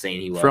how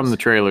insane he was. From the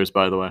trailers,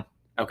 by the way.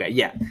 Okay,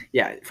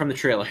 yeah, from the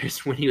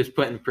trailers. When he was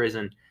put in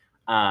prison,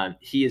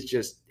 he is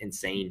just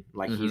insane.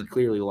 Like, he's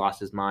clearly lost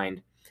his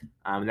mind.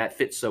 And that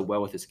fits so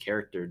well with his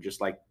character,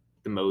 just like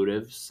the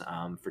motives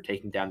for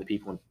taking down the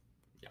people,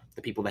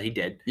 the people that he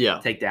did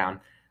take down,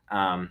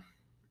 and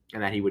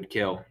that he would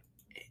kill.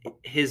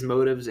 His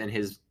motives and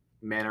his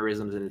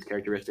mannerisms and his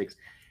characteristics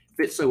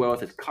fit so well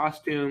with his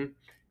costume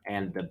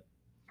and the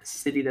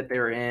city that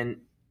they're in.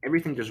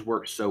 Everything just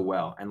works so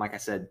well. And like I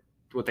said,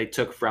 what they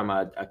took from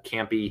a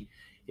campy,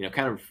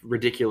 kind of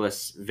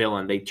ridiculous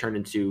villain, they turned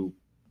into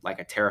like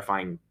a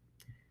terrifying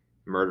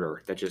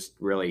murderer that just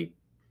really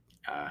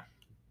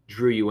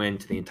drew you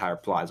into the entire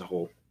plot as a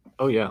whole.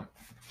 Oh yeah,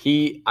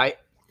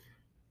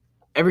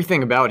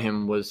 everything about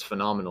him was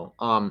phenomenal.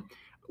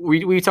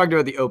 We talked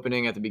about the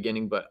opening at the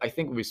beginning, but I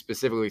think we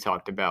specifically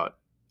talked about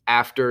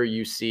after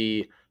you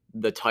see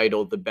the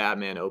title, the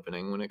Batman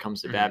opening, when it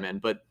comes to Batman.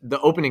 But the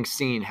opening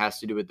scene has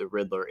to do with the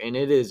Riddler, and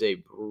it is a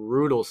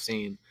brutal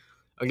scene.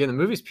 Again, the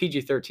movie's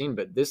PG-13,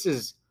 but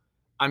this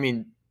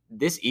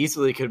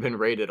easily could have been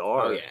rated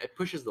R. Oh yeah, it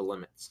pushes the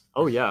limits.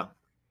 Oh yeah.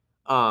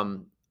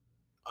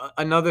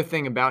 Another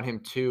thing about him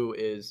too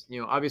is,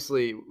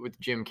 obviously with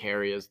Jim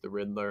Carrey as the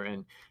Riddler,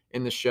 and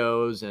in the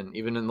shows and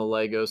even in the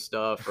Lego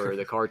stuff or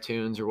the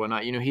cartoons or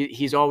whatnot,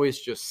 he's always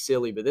just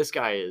silly. But this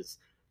guy is,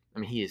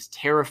 he is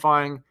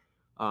terrifying.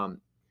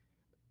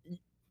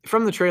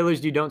 From the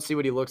trailers, you don't see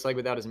what he looks like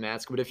without his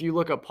mask. But if you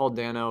look up Paul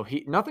Dano,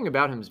 nothing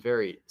about him is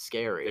very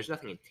scary. There's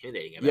nothing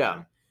intimidating about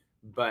him.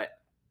 But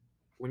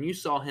when you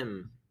saw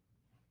him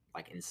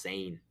like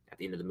insane at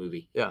the end of the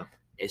movie,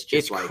 it's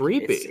just like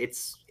creepy.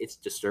 It's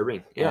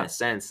disturbing in a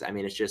sense.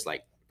 It's just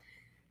like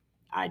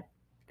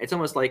it's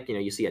almost like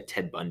you see a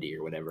Ted Bundy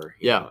or whatever.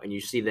 You know, and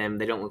you see them;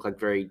 they don't look like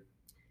very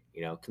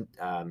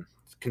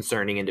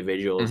concerning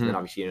individuals. And then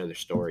obviously their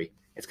story.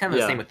 It's kind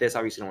of the same with this.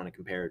 Obviously, you don't want to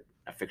compare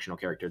a fictional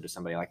character to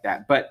somebody like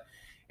that, but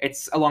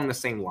it's along the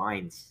same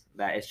lines.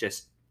 That it's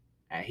just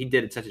he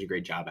did such a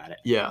great job at it.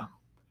 Yeah.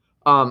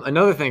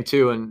 Another thing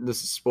too, and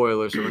this is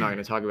spoiler, so we're not going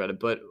to talk about it,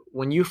 but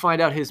when you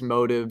find out his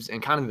motives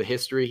and kind of the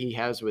history he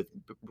has with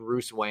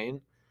Bruce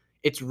Wayne,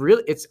 it's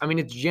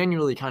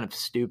genuinely kind of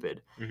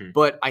stupid,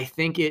 but I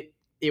think it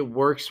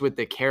works with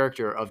the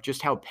character of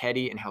just how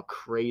petty and how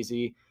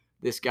crazy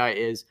this guy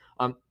is.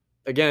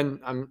 Again,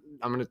 I'm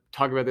going to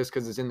talk about this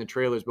because it's in the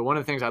trailers, but one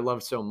of the things I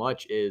love so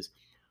much is,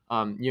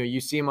 you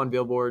see him on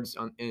billboards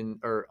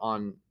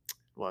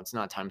well, it's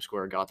not Times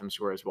Square, Gotham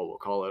Square is what we'll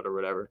call it or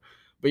whatever.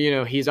 But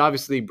he's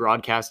obviously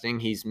broadcasting,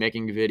 he's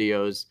making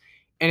videos,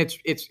 and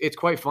it's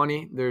quite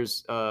funny.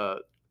 There's I'll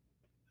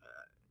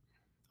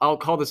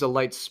call this a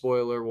light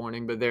spoiler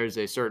warning, but there's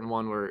a certain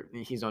one where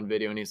he's on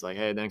video and he's like,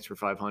 "Hey, thanks for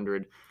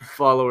 500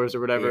 followers or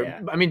whatever."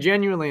 Yeah.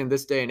 Genuinely in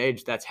this day and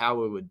age, that's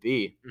how it would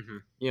be.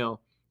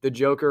 The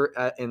Joker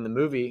in the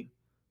movie,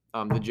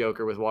 the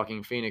Joker with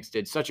Joaquin Phoenix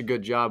did such a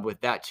good job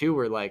with that too,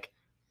 where like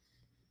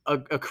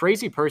a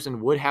crazy person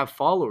would have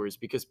followers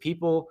because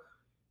people,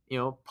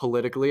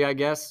 politically, I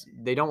guess,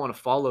 they don't want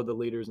to follow the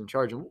leaders in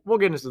charge. And we'll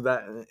get into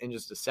that in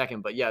just a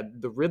second. But yeah,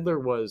 the Riddler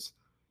was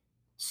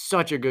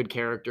such a good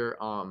character.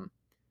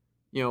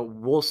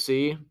 We'll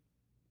see.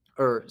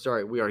 Or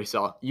sorry, we already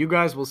saw. You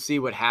guys will see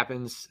what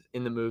happens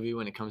in the movie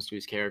when it comes to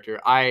his character.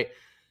 I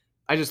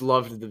just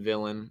loved the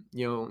villain.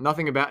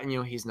 Nothing about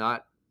he's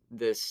not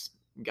this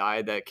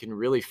guy that can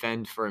really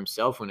fend for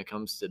himself when it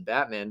comes to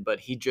Batman, but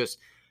he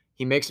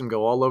makes him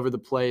go all over the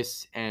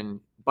place. And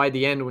by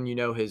the end, when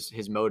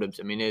his motives,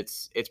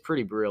 it's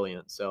pretty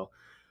brilliant. So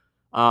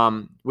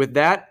with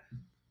that,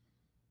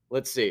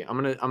 let's see.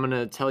 I'm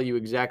gonna tell you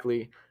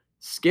exactly.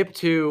 Skip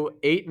to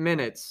 8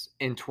 minutes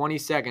and 20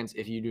 seconds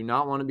if you do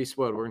not want to be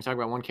spoiled. We're gonna talk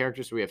about one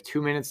character, so we have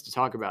 2 minutes to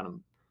talk about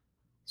him.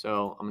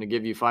 So I'm gonna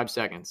give you 5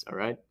 seconds. All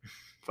right,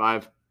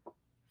 5,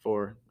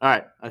 4. All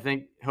right. I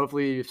think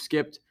hopefully you've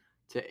skipped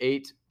to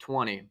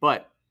 8:20,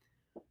 but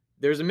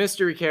there's a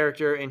mystery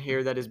character in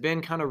here that has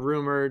been kind of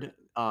rumored.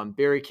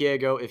 Barry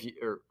Keogh,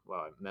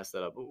 I messed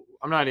that up.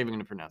 I'm not even going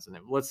to pronounce the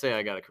name. Let's say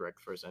I got it correct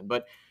the first time.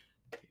 But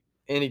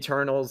in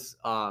Eternals,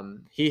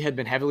 he had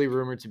been heavily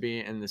rumored to be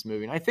in this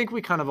movie. And I think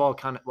we well,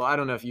 I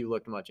don't know if you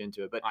looked much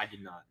into it, but I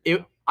did not.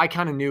 I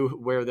kind of knew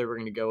where they were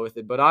going to go with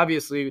it. But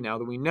obviously, now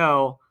that we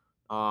know,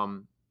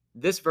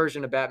 this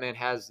version of Batman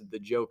has the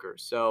Joker.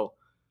 So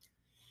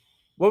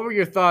what were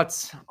your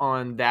thoughts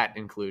on that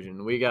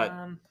inclusion? We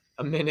got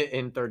a minute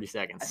and 30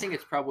 seconds. I think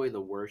it's probably the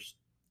worst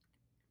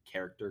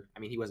character.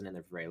 He wasn't in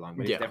there for very long,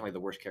 but he's definitely the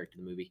worst character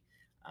in the movie.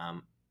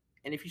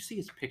 And if you see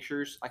his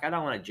pictures, I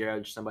don't want to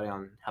judge somebody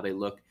on how they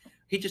look.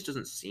 He just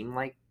doesn't seem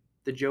like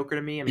the Joker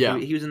to me.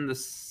 He was in the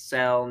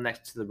cell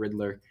next to the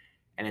Riddler,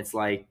 and it's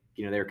like,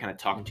 they were kind of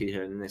talking to each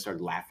other, and they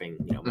started laughing,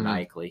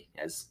 maniacally,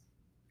 as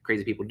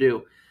crazy people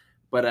do.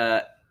 But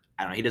I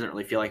don't know. He doesn't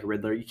really feel like a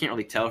Riddler. You can't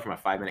really tell from a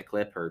 5-minute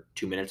clip or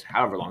 2 minutes,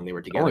 however long they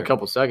were together. Only a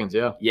couple seconds,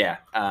 yeah. Yeah.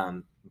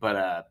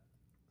 But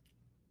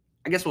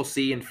I guess we'll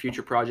see in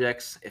future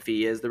projects if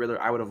he is the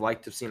Riddler. I would have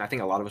liked to have seen. I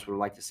think a lot of us would have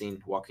liked to have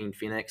seen Joaquin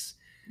Phoenix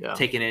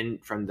taken in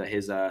from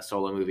his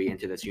solo movie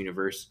into this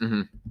universe.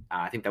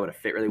 I think that would have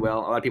fit really well.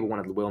 A lot of people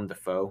wanted Willem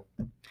Dafoe.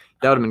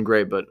 That would have been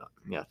great, but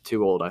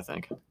too old, I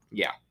think.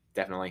 Yeah,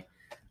 definitely.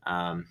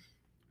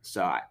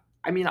 So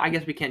I mean, I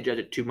guess we can't judge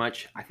it too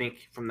much. I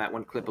think from that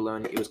one clip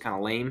alone, it was kind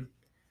of lame.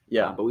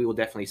 Yeah. But we will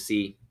definitely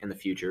see in the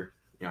future,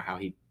 how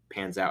he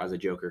pans out as a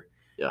Joker.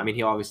 Yeah. I mean,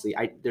 he obviously,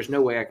 there's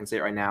no way I can say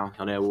it right now.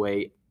 He'll no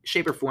way,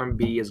 shape or form,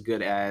 be as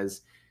good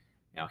as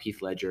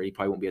Heath Ledger. He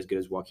probably won't be as good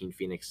as Joaquin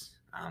Phoenix,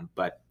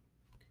 but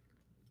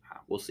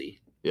we'll see.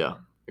 Yeah.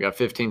 We got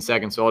 15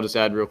 seconds, so I'll just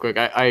add real quick.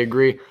 I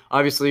agree.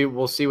 Obviously,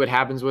 we'll see what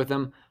happens with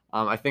him.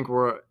 I think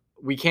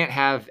we can't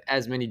have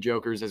as many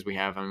Jokers as we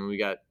have. I mean, we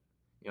got,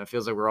 it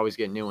feels like we're always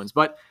getting new ones,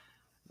 but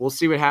we'll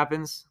see what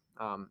happens.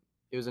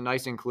 It was a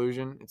nice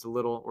inclusion.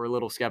 We're a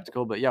little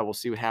skeptical, but yeah, we'll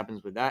see what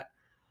happens with that.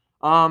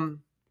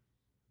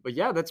 But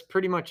yeah, that's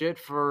pretty much it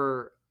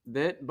for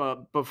that.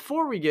 But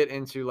before we get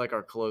into like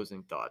our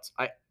closing thoughts,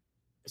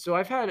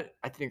 I've had,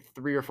 I think,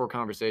 3 or 4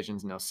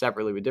 conversations now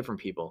separately with different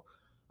people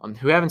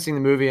who haven't seen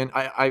the movie. And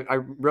I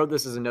wrote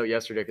this as a note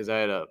yesterday because I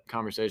had a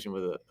conversation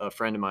with a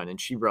friend of mine,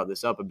 and she brought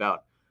this up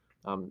about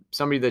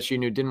somebody that she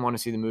knew didn't want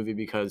to see the movie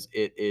because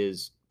it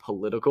is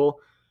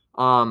political.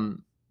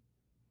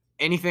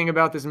 Anything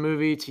about this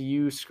movie to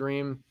you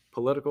scream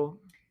political?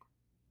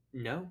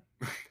 No.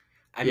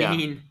 I Yeah.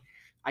 mean,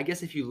 I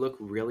guess if you look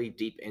really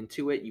deep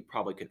into it, you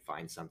probably could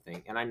find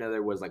something. And I know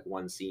there was like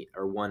one scene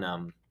or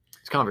one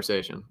It's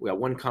conversation. well,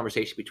 one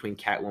conversation between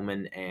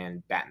Catwoman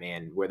and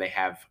Batman where they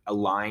have a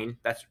line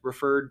that's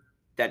referred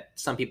that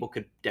some people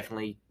could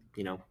definitely,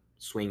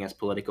 swing as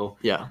political.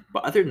 Yeah.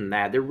 But other than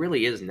that, there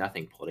really is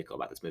nothing political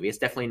about this movie. It's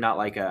definitely not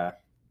like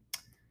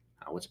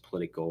what's a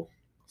political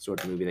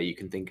sort of movie that you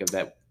can think of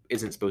that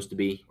isn't supposed to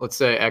be. Let's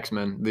say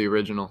X-Men, the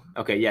original.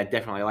 Okay, yeah,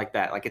 definitely like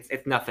that. Like it's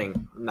nothing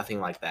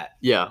like that.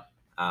 Yeah.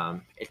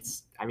 I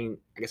mean,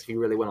 I guess if you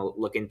really want to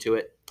look into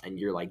it and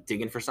you're like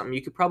digging for something,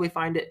 you could probably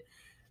find it.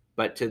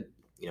 But to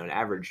an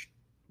average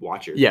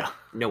watcher, Yeah.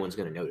 no one's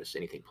going to notice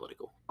anything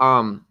political.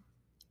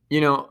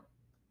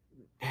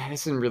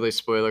 This isn't really a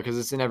spoiler because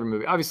it's in every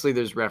movie. Obviously,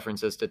 there's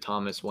references to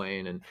Thomas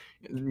Wayne, and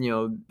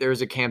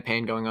there's a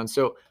campaign going on.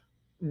 So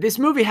this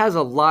movie has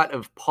a lot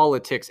of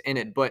politics in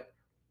it, but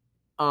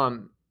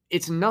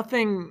it's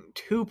nothing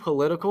too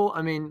political.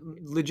 I mean,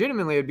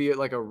 legitimately, it'd be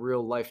like a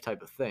real life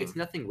type of thing. It's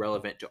nothing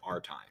relevant to our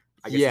time.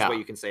 I guess is what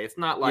you can say. It's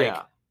not like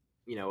a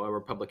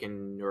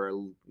Republican or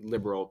a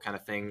liberal kind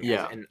of thing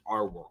in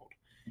our world.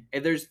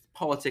 And there's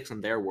politics in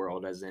their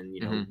world, as in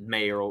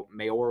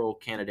mayoral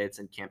candidates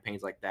and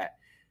campaigns like that.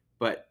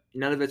 But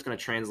none of it's going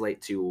to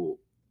translate to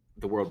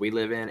the world we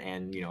live in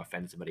and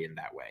offend somebody in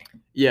that way.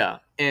 Yeah,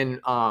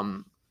 and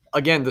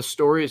again, the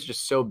story is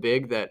just so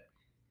big that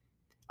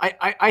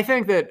I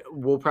think that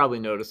we'll probably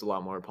notice a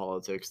lot more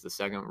politics the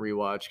second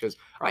rewatch because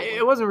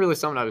it wasn't really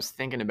something I was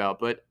thinking about.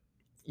 But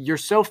you're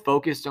so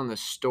focused on the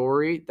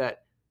story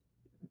that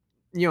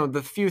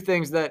the few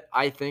things that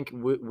I think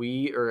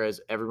we or as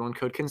everyone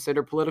could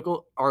consider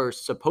political they're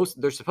supposed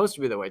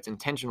to be that way. It's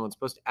intentional. It's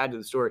supposed to add to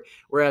the story.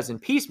 Whereas in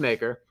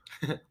Peacemaker,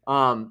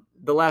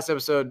 the last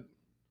episode,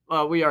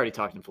 we already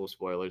talked in full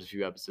spoilers a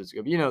few episodes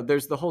ago. But,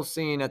 there's the whole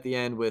scene at the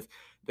end with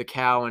the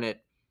cow and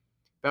it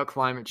about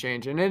climate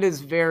change, and it is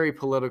very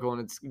political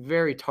and it's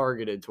very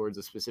targeted towards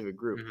a specific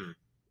group. Mm-hmm.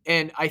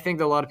 And I think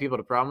that a lot of people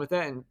have a problem with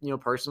that. And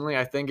personally,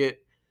 I think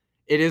it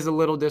is a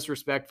little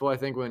disrespectful. I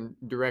think when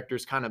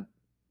directors kind of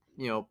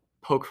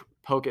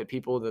poke at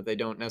people that they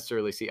don't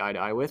necessarily see eye to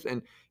eye with.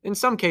 And in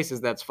some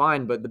cases that's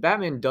fine, but the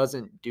Batman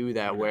doesn't do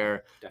that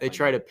where they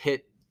try to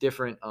pit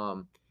different,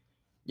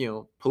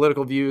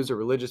 political views or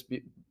religious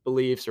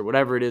beliefs or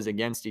whatever it is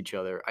against each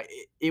other.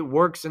 It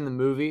works in the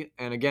movie.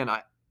 And again,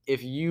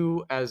 if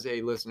you as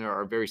a listener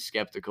are very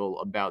skeptical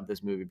about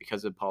this movie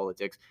because of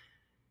politics,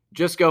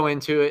 just go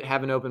into it,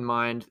 have an open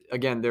mind.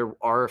 Again, there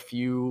are a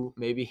few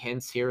maybe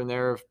hints here and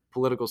there of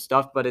political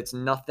stuff, but it's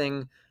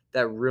nothing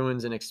that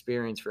ruins an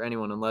experience for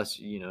anyone unless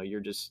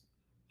you're just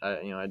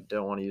I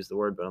don't want to use the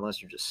word, but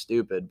unless you're just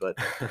stupid. But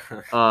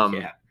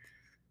I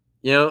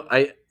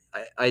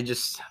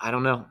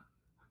don't know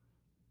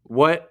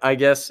what I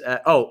guess.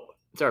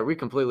 Sorry, we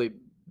completely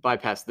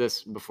bypassed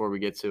this before we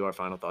get to our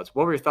final thoughts.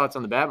 What were your thoughts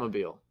on the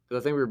Batmobile?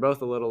 Because I think we were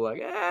both a little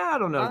like, I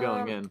don't know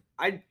going in.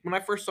 When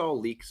I first saw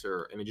leaks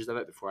or images of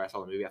it before I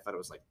saw the movie, I thought it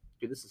was like,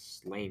 dude, this is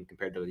lame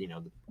compared to the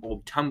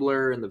old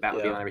Tumbler and the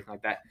Batmobile and everything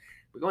like that.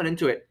 But going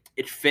into it,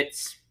 it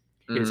fits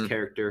his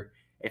character.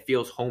 It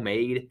feels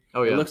homemade.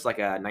 Oh yeah. It looks like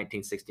a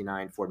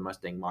 1969 Ford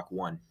Mustang Mach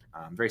 1.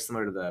 Very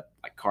similar to the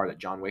car that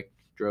John Wick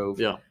drove.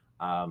 Yeah.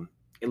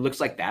 It looks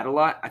like that a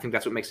lot. I think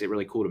that's what makes it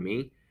really cool to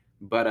me.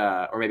 But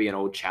or maybe an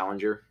old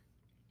Challenger.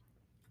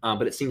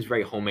 But it seems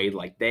very homemade.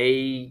 Like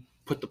they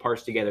put the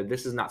parts together.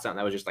 This is not something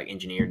that was just like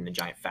engineered in a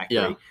giant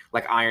factory,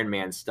 like Iron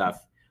Man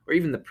stuff, or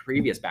even the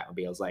previous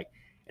Batmobiles.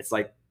 It's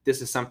like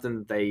this is something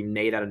that they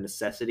made out of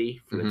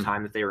necessity for the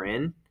time that they were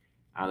in.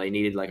 They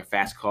needed like a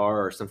fast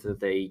car or something that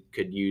they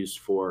could use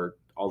for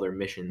all their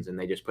missions, and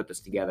they just put this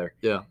together.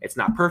 Yeah, it's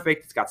not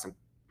perfect. It's got some,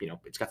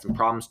 it's got some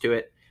problems to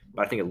it,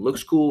 but I think it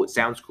looks cool. It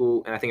sounds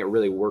cool, and I think it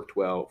really worked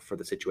well for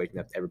the situation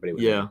that everybody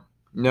was in.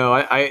 No,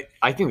 I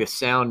think the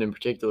sound in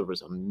particular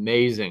was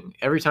amazing.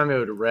 Every time it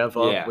would rev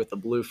up with the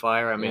blue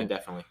fire, I mean,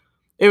 definitely,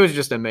 it was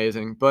just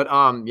amazing. But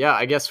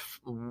I guess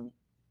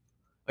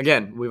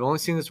again, we've only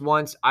seen this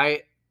once.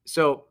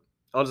 So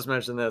I'll just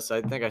mention this.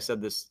 I think I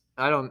said this.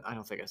 I don't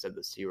think I said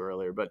this to you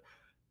earlier, but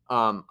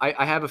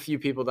I have a few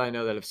people that I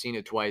know that have seen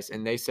it twice,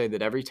 and they say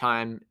that every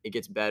time it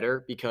gets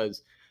better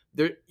because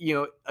there,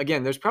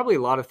 again, there's probably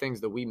a lot of things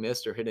that we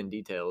missed or hidden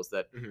details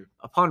that Mhm.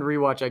 upon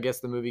rewatch, I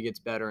guess the movie gets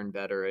better and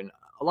better. And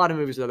a lot of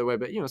movies are the other way,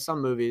 but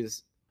some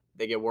movies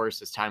they get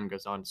worse as time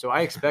goes on. So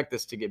I expect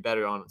this to get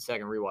better on a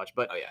second rewatch.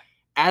 But Oh yeah.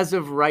 as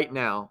of right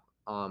now,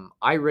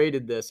 I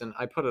rated this and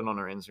I put it on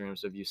our Instagram.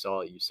 So if you saw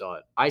it, you saw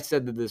it. I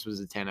said that this was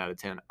a 10 out of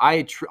 10.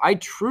 I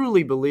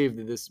truly believe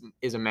that this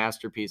is a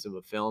masterpiece of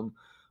a film.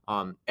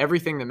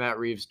 Everything that Matt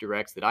Reeves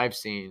directs that I've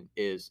seen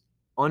is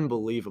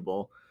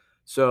unbelievable.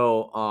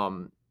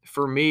 So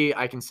for me,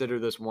 I consider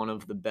this one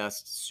of the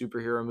best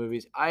superhero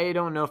movies. I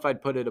don't know if I'd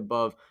put it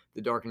above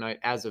The Dark Knight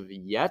as of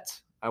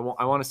yet. I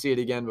want to see it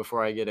again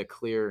before I get a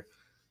clear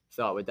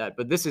thought with that.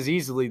 But this is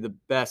easily the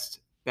best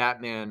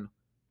Batman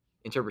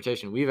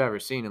interpretation we've ever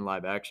seen in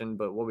live action.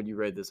 But what would you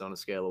rate this on a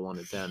scale of 1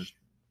 to 10?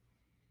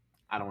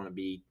 I don't want to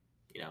be,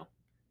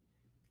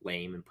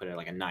 lame and put it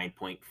like a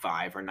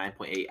 9.5 or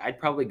 9.8. I'd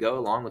probably go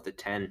along with a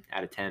 10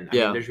 out of 10. I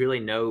Yeah. mean, there's really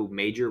no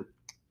major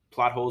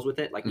plot holes with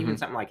it. Like even Mhm.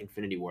 something like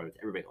Infinity War that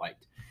everybody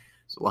liked.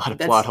 There's a lot of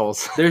That's- plot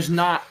holes. It's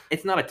not a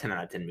 10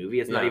 out of 10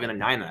 movie. It's not Yeah. even a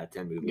 9 out of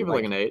 10 movie. Give it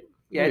like an 8.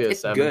 Yeah, Maybe a it's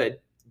 7. good,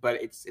 but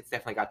it's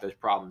definitely got those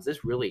problems.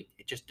 This really,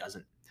 it just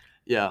doesn't.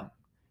 Yeah.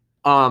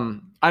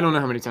 I don't know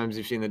how many times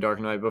you've seen The Dark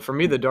Knight, but for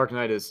me, The Dark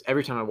Knight is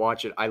every time I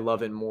watch it, I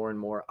love it more and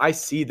more. I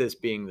see this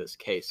being this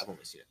case. I've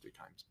only seen it 3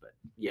 times, but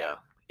yeah.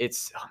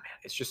 It's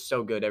it's just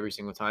so good every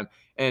single time.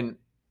 And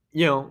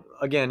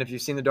again, if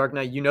you've seen The Dark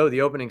Knight,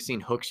 the opening scene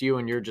hooks you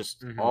and you're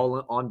just Mhm.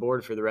 all on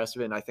board for the rest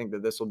of it. And I think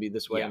that this will be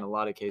this way Yeah. in a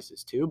lot of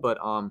cases too. But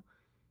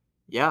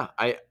yeah,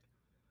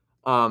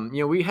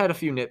 we had a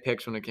few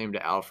nitpicks when it came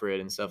to Alfred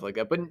and stuff like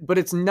that. But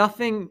it's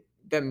nothing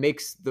that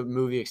makes the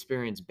movie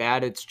experience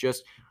bad. It's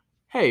just,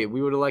 hey,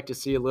 we would have liked to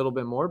see a little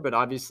bit more, but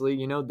obviously,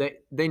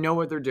 they know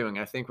what they're doing.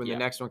 I think when the Yeah.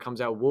 next one comes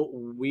out,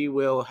 we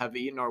will have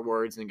eaten our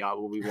words and got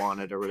what we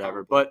wanted or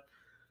whatever. Probably. But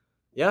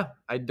yeah,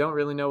 I don't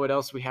really know what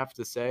else we have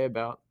to say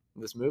about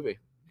this movie.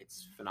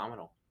 It's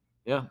phenomenal.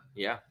 Yeah,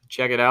 Yeah.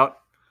 check it out.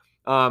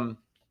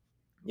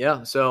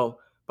 Yeah, so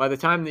by the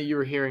time that you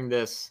were hearing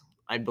this,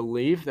 I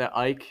believe that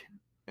Ike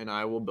and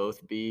I will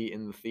both be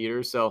in the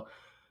theater. So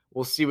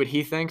we'll see what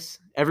he thinks.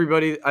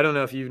 Everybody, I don't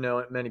know if you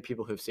know many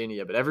people who've seen it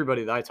yet, but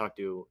everybody that I talked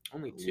to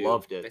Only 2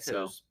 loved it. They said it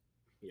So was,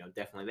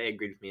 definitely they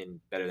agreed with me and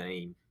better than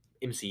any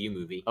MCU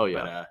movie. Oh,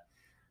 yeah.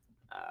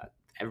 But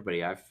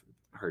everybody I've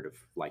heard of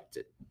liked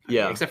it.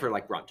 Yeah. Except for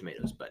like Rotten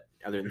Tomatoes, but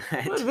other than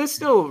that, well, this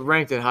still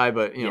ranked it high,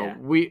 but Yeah.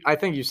 I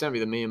think you sent me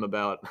the meme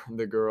about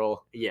the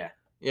girl. yeah.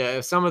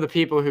 Yeah, some of the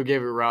people who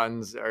gave it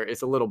rottens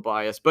it's a little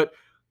biased. But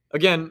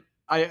again,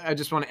 I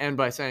just want to end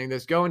by saying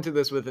this. Go into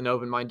this with an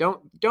open mind.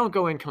 Don't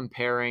go in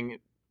comparing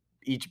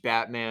each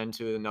Batman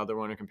to another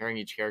one or comparing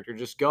each character.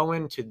 Just go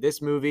into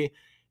this movie,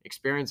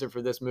 experience it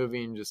for this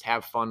movie, and just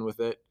have fun with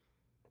it.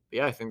 But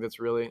yeah, I think that's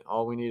really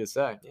all we need to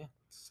say. Yeah.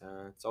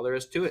 That's all there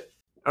is to it.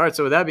 All right,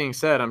 so with that being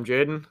said, I'm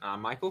Jaden.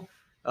 Michael.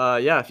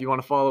 Yeah, if you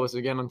want to follow us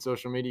again on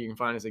social media, you can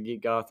find us at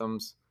Geek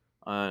Gothams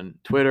on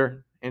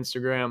Twitter,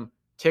 Instagram,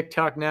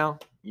 TikTok now.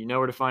 You know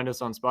where to find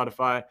us on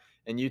Spotify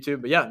and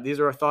YouTube. But yeah, these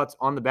are our thoughts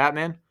on the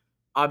Batman.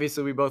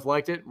 Obviously, we both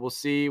liked it. We'll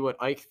see what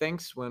Ike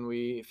thinks when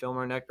we film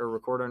or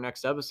record our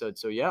next episode.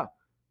 So yeah,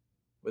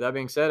 with that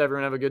being said,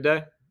 everyone have a good day,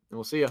 and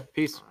we'll see you.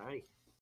 Peace. All right.